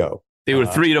ego. They were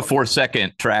 3 to 4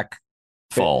 second track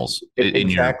falls.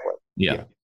 Exactly. Yeah.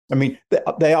 I mean,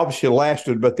 they obviously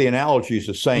lasted, but the analogy is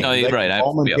the same. No, They right.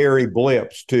 momentary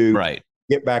blips to right.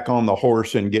 get back on the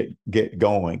horse and get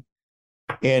going.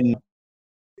 And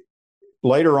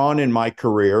later on in my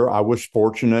career, I was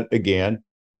fortunate again.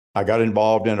 I got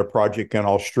involved in a project in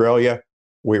Australia.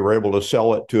 We were able to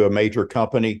sell it to a major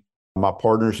company. My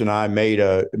partners and I made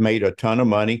a ton of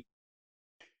money.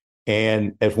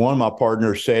 And as one of my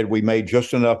partners said, we made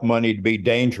just enough money to be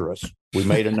dangerous. We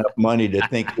made enough money to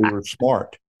think we were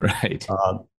smart. Right.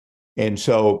 And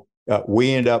so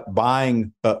we ended up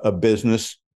buying a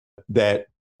business that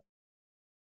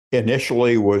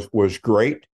initially was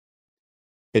great.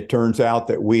 It turns out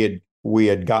that we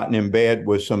had gotten in bed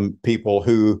with some people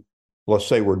who, let's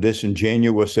say, were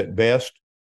disingenuous at best.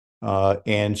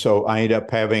 And so I ended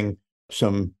up having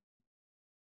some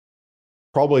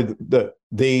probably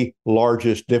the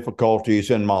largest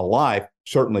difficulties in my life,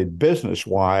 certainly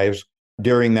business-wise,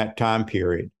 during that time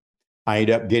period. I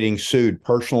ended up getting sued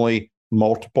personally,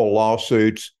 multiple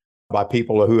lawsuits by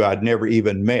people who I'd never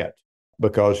even met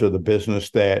because of the business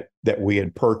that we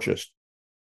had purchased.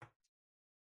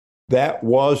 That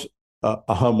was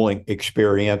a humbling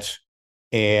experience,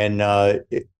 and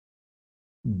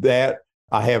that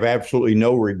I have absolutely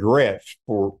no regrets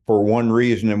for one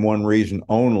reason and one reason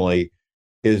only,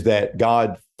 is that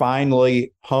God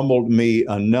finally humbled me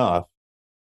enough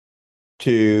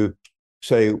to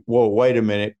say, whoa, wait a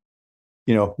minute,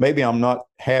 maybe I'm not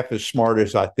half as smart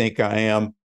as I think I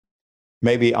am.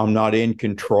 Maybe I'm not in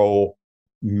control.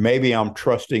 Maybe I'm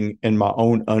trusting in my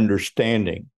own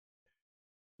understanding.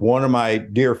 One of my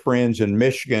dear friends in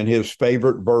Michigan, his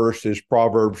favorite verse is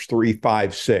Proverbs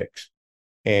 3:5-6.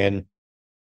 And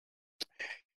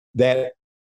that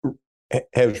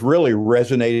has really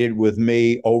resonated with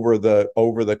me over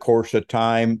the course of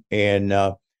time. And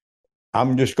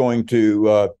I'm just going to,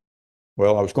 I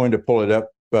was going to pull it up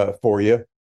for you,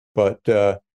 but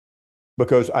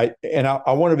because I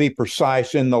want to be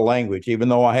precise in the language, even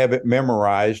though I have it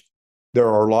memorized. There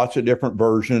are lots of different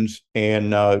versions,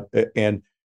 and I'm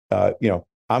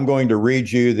going to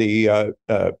read you the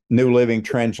New Living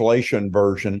Translation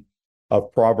version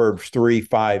of Proverbs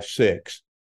 3:5-6.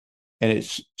 And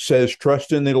it says,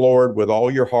 trust in the Lord with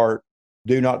all your heart.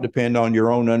 Do not depend on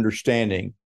your own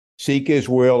understanding. Seek his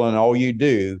will in all you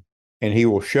do, and he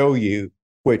will show you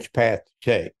which path to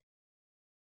take.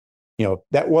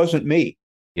 That wasn't me.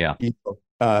 Yeah.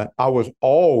 I was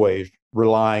always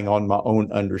relying on my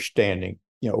own understanding.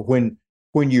 When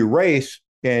you race,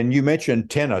 and you mentioned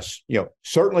tennis,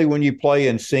 certainly when you play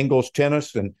in singles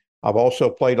tennis, and I've also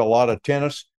played a lot of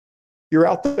tennis, you're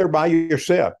out there by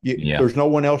yourself. There's no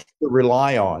one else to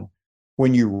rely on.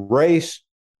 When you race,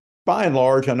 by and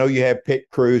large, I know you have pit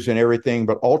crews and everything,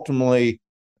 but ultimately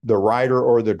the rider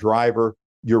or the driver,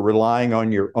 you're relying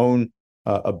on your own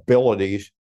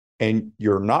abilities, and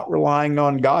you're not relying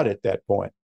on God at that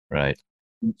point. Right.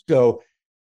 So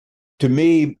to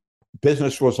me,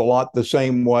 business was a lot the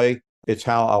same way. It's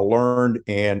how I learned,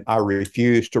 and I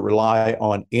refuse to rely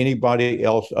on anybody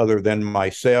else other than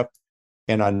myself.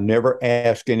 And I never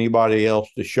ask anybody else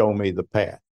to show me the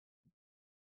path.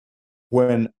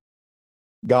 When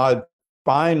God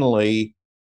finally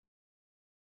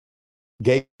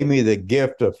gave me the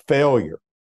gift of failure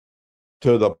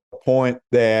to the point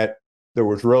that there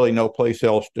was really no place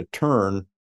else to turn,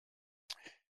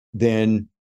 then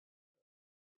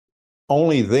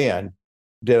only then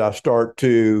did I start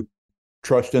to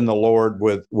trust in the Lord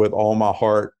with all my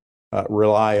heart,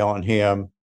 rely on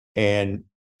him, and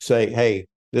say, hey,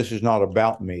 this is not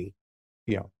about me.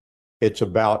 It's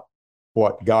about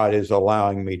what God is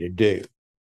allowing me to do.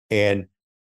 And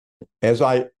as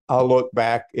I look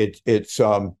back,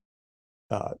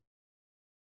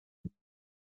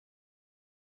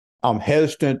 I'm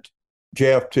hesitant,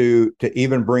 Jeff, to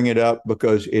even bring it up,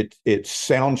 because it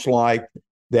sounds like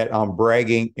that I'm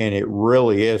bragging, and it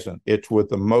really isn't. It's with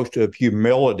the most of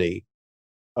humility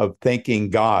of thanking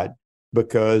God,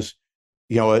 because,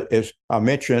 as I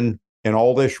mentioned, in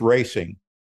all this racing,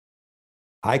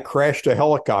 I crashed a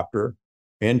helicopter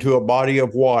into a body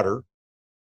of water.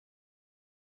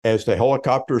 As the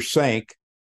helicopter sank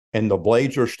and the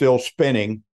blades are still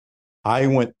spinning, I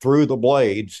went through the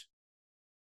blades,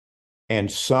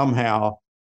 and somehow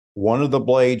one of the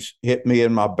blades hit me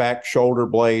in my back shoulder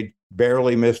blade,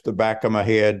 barely missed the back of my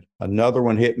head. Another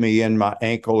one hit me in my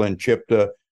ankle and chipped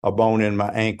a bone in my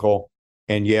ankle,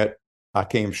 and yet I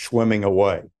came swimming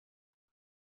away.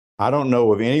 I don't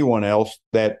know of anyone else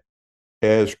that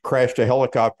has crashed a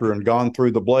helicopter and gone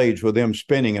through the blades with them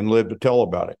spinning and lived to tell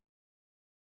about it.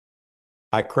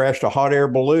 I crashed a hot air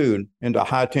balloon into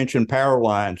high tension power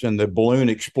lines and the balloon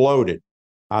exploded.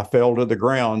 I fell to the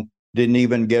ground, didn't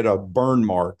even get a burn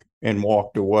mark, and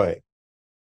walked away.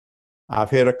 I've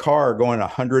hit a car going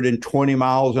 120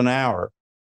 miles an hour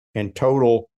and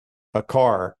total a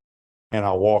car, and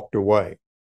I walked away.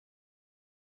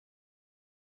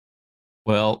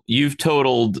 Well, you've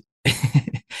totaled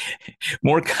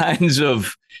more kinds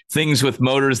of things with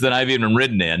motors than I've even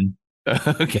ridden in.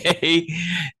 Okay.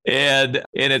 And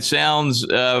it sounds,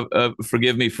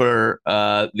 forgive me for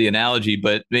the analogy,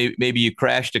 but maybe you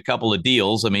crashed a couple of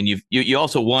deals. I mean, you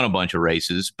also won a bunch of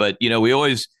races, but we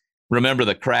always remember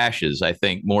the crashes, I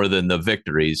think, more than the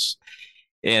victories.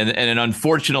 And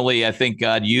unfortunately, I think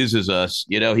God uses us.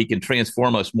 He can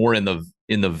transform us more in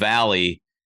the valley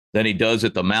than he does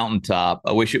at the mountaintop.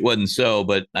 I wish it wasn't so,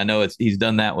 but I know he's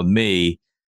done that with me.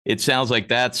 It sounds like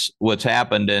that's what's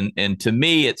happened. And to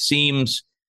me, it seems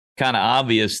kind of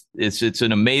obvious. It's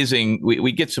an amazing,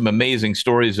 we get some amazing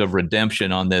stories of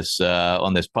redemption on this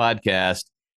podcast.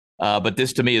 But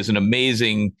this to me is an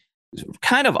amazing,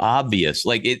 kind of obvious,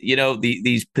 like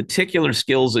these particular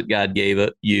skills that God gave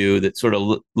you that sort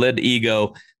of led to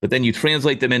ego, but then you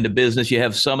translate them into business. You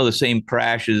have some of the same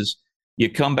crashes. You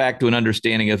come back to an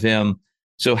understanding of him.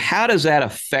 So how does that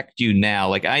affect you now?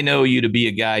 Like, I know you to be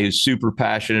a guy who's super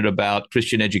passionate about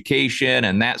Christian education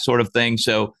and that sort of thing.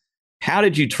 So how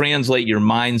did you translate your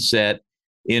mindset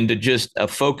into just a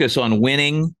focus on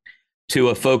winning to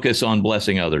a focus on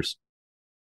blessing others?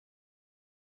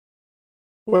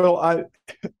 Well,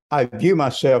 I view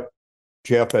myself,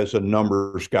 Jeff, as a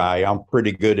numbers guy. I'm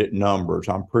pretty good at numbers.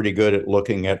 I'm pretty good at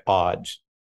looking at odds.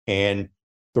 And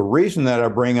the reason that I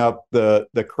bring up the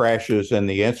crashes and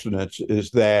the incidents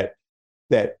is that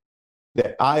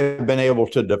I've been able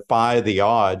to defy the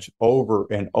odds over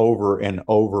and over and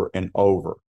over and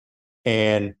over.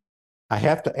 And I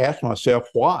have to ask myself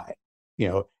why.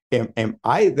 Am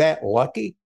I that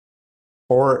lucky?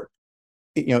 Or,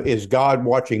 is God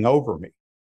watching over me?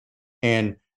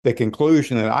 And the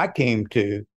conclusion that I came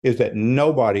to is that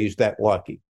nobody's that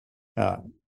lucky.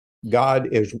 God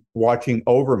is watching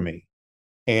over me.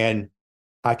 And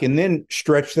I can then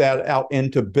stretch that out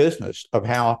into business of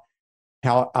how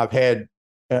I've had,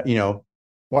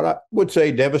 what I would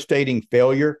say devastating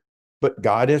failure, but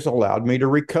God has allowed me to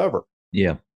recover.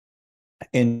 Yeah.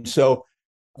 And so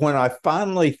when I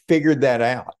finally figured that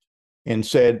out and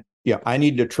said, I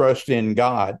need to trust in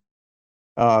God.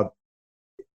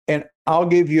 And I'll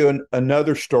give you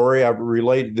another story. I've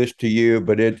related this to you,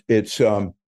 but it's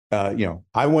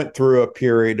I went through a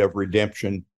period of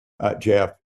redemption,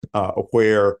 Jeff,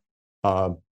 where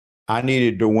I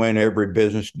needed to win every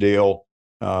business deal.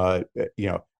 I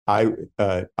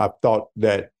thought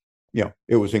that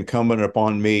it was incumbent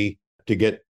upon me to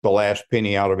get the last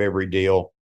penny out of every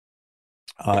deal.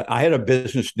 I had a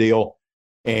business deal,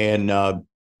 and I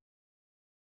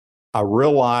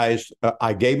realized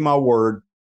I gave my word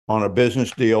on a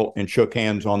business deal and shook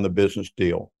hands on the business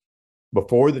deal.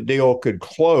 Before the deal could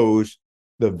close,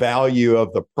 the value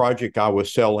of the project I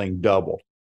was selling doubled.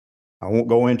 I won't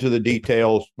go into the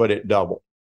details, but it doubled.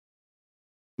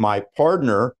 My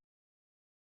partner,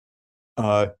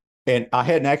 and I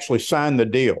hadn't actually signed the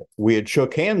deal. We had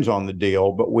shook hands on the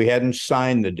deal, but we hadn't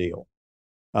signed the deal.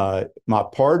 My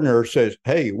partner says,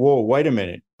 "Hey, whoa, wait a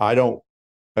minute. I don't,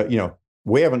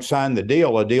 we haven't signed the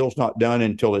deal. A deal's not done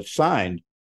until it's signed."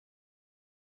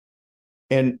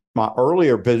 In my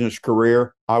earlier business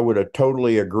career, I would have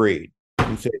totally agreed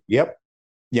and said, "Yep,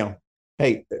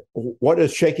 hey, what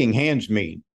does shaking hands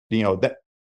mean?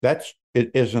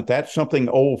 Isn't that something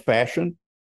old fashioned?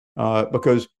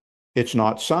 Because it's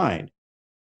not signed."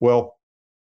 Well,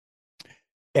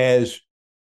 as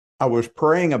I was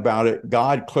praying about it,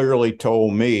 God clearly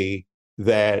told me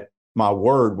that my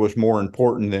word was more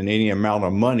important than any amount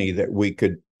of money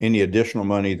any additional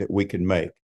money that we could make.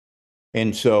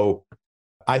 And so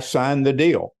I signed the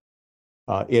deal.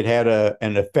 It had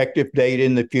an effective date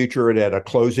in the future. It had a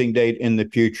closing date in the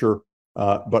future,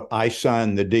 but I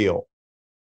signed the deal.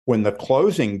 When the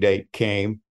closing date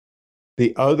came,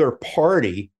 the other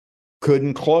party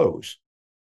couldn't close.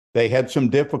 They had some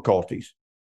difficulties,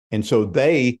 and so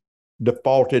they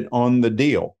defaulted on the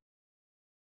deal.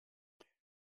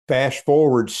 Fast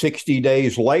forward 60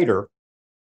 days later,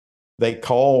 they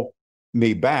call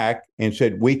me back and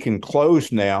said, "We can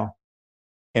close now.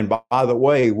 And by the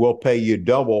way, we'll pay you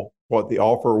double what the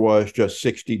offer was just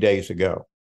 60 days ago."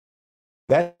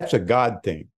 That's a God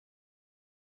thing.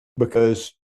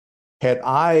 Because had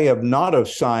I have not have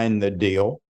signed the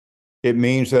deal, it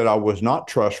means that I was not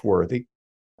trustworthy,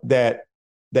 that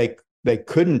they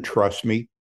couldn't trust me.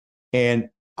 And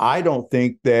I don't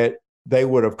think that they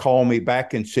would have called me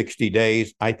back in 60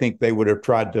 days. I think they would have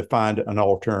tried to find an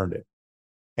alternative.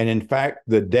 And in fact,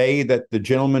 the day that the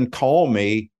gentleman called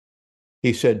me,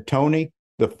 he said, Tony,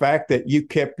 the fact that you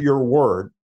kept your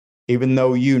word, even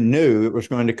though you knew it was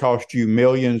going to cost you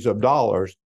millions of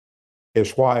dollars,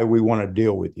 is why we want to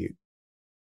deal with you.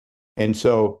 And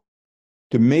so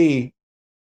to me,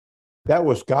 that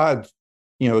was God,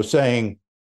 saying,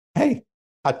 hey,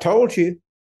 I told you,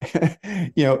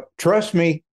 trust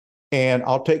me and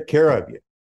I'll take care of you.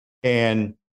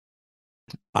 And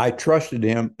I trusted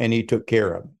him and he took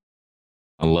care of me.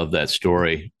 I love that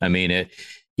story. I mean,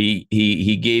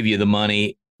 he gave you the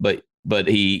money, but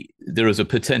there was a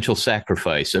potential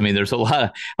sacrifice. I mean,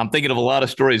 I'm thinking of a lot of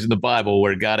stories in the Bible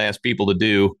where God asked people to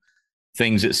do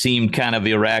things that seemed kind of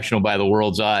irrational by the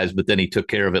world's eyes, but then he took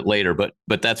care of it later. But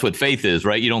that's what faith is,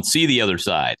 right? You don't see the other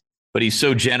side, but he's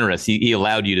so generous. He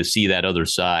allowed you to see that other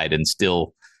side and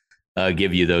still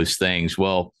give you those things.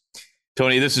 Well,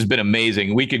 Tony, this has been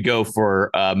amazing. We could go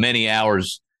for many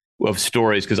hours of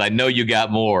stories because I know you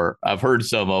got more. I've heard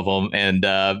some of them,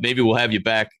 and maybe we'll have you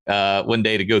back one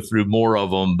day to go through more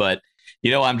of them. But,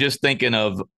 I'm just thinking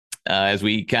of as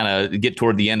we kind of get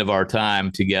toward the end of our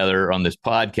time together on this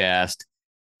podcast,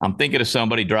 I'm thinking of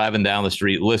somebody driving down the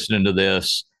street, listening to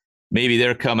this. Maybe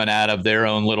they're coming out of their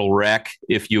own little wreck,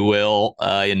 if you will,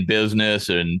 in business.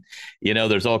 And,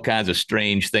 there's all kinds of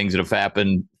strange things that have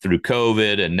happened through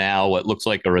COVID and now what looks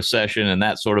like a recession and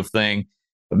that sort of thing.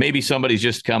 But maybe somebody's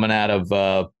just coming out of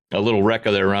a little wreck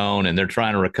of their own and they're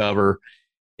trying to recover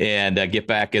and get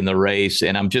back in the race.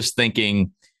 And I'm just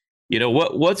thinking,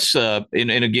 what's and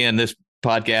again, this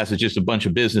podcast is just a bunch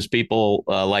of business people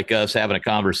like us having a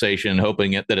conversation,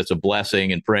 hoping that it's a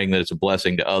blessing and praying that it's a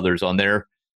blessing to others on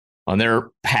their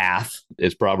path,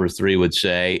 as Proverbs 3 would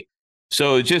say.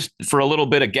 So just for a little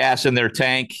bit of gas in their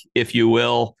tank, if you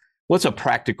will, what's a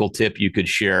practical tip you could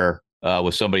share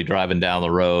with somebody driving down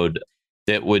the road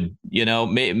that would,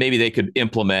 maybe they could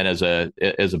implement as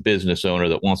a business owner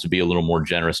that wants to be a little more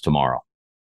generous tomorrow?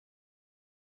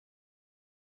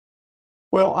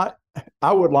 Well,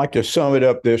 I would like to sum it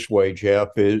up this way, Jeff,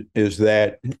 is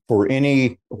that for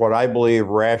any, what I believe,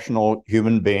 rational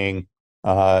human being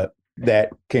that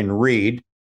can read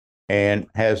and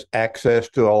has access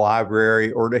to a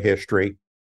library or to history,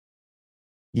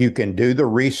 you can do the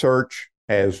research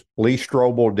as Lee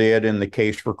Strobel did in The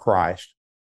Case for Christ.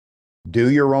 Do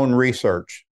your own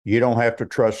research. You don't have to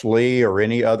trust Lee or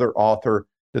any other author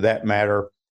to that matter.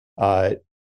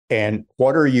 And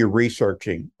what are you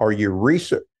researching?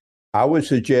 I would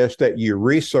suggest that you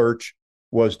research,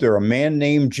 was there a man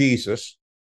named Jesus?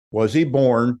 Was he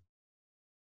born?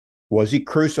 Was he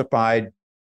crucified?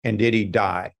 And did he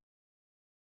die?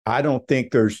 I don't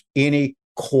think there's any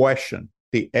question.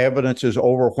 The evidence is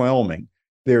overwhelming.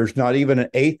 There's not even an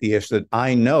atheist that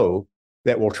I know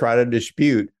that will try to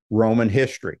dispute Roman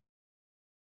history.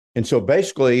 And so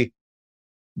basically,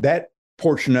 that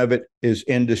portion of it is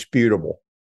indisputable.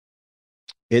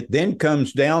 It then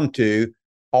comes down to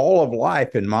all of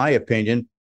life, in my opinion.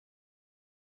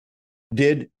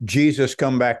 Did Jesus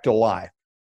come back to life?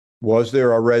 Was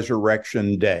there a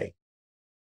resurrection day?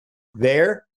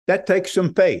 That takes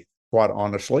some faith, quite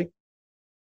honestly.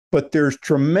 But there's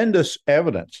tremendous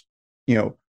evidence.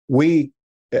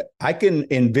 I can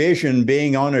envision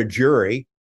being on a jury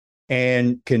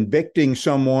and convicting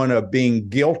someone of being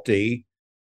guilty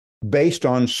based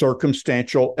on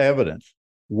circumstantial evidence.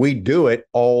 We do it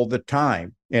all the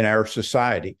time in our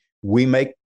society. We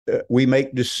make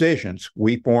decisions.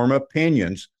 We form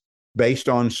opinions based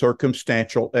on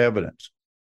circumstantial evidence.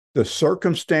 The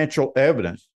circumstantial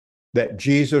evidence that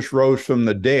Jesus rose from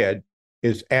the dead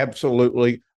is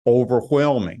absolutely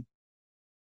overwhelming.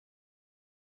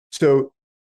 So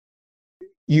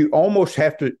you almost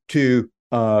have to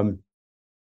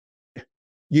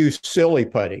use silly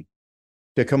putty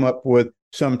to come up with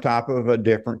some type of a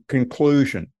different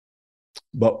conclusion.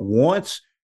 But once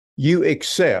you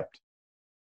accept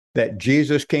that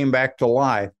Jesus came back to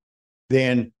life,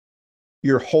 then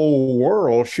your whole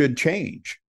world should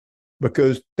change,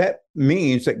 because that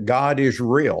means that God is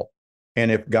real.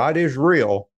 And if God is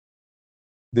real,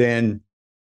 then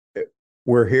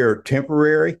we're here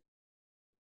temporary.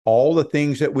 All the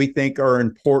things that we think are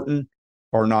important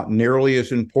are not nearly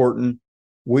as important.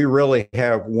 We really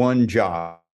have one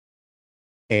job,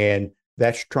 and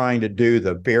that's trying to do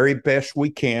the very best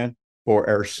we can for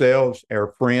ourselves,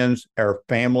 our friends, our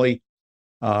family,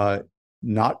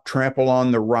 not trample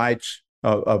on the rights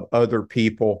of other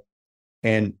people,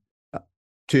 and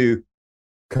to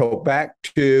go back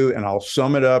to, and I'll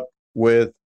sum it up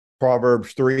with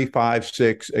Proverbs 3, 5,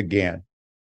 6 again,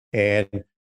 and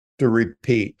to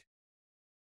repeat,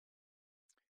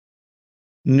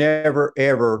 Never,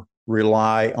 ever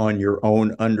rely on your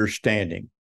own understanding.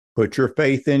 Put your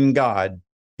faith in God,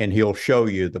 and He'll show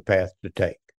you the path to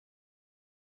take.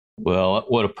 Well,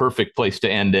 what a perfect place to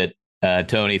end it,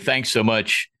 Tony. Thanks so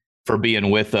much for being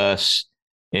with us.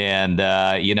 And,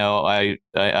 I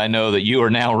know that you are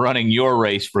now running your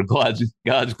race for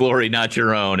God's glory, not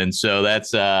your own. And so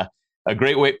that's a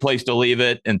great place to leave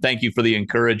it. And thank you for the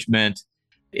encouragement.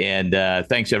 And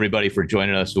thanks, everybody, for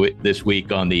joining us this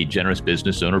week on the Generous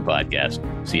Business Owner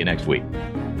Podcast. See you next week.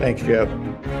 Thanks, Jeff.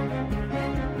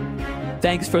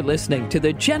 Thanks for listening to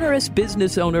the Generous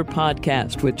Business Owner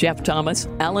Podcast with Jeff Thomas,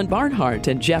 Alan Barnhart,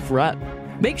 and Jeff Rutt.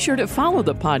 Make sure to follow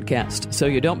the podcast so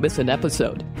you don't miss an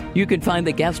episode. You can find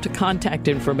the guest contact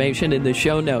information in the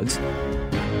show notes.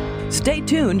 Stay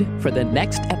tuned for the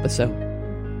next episode.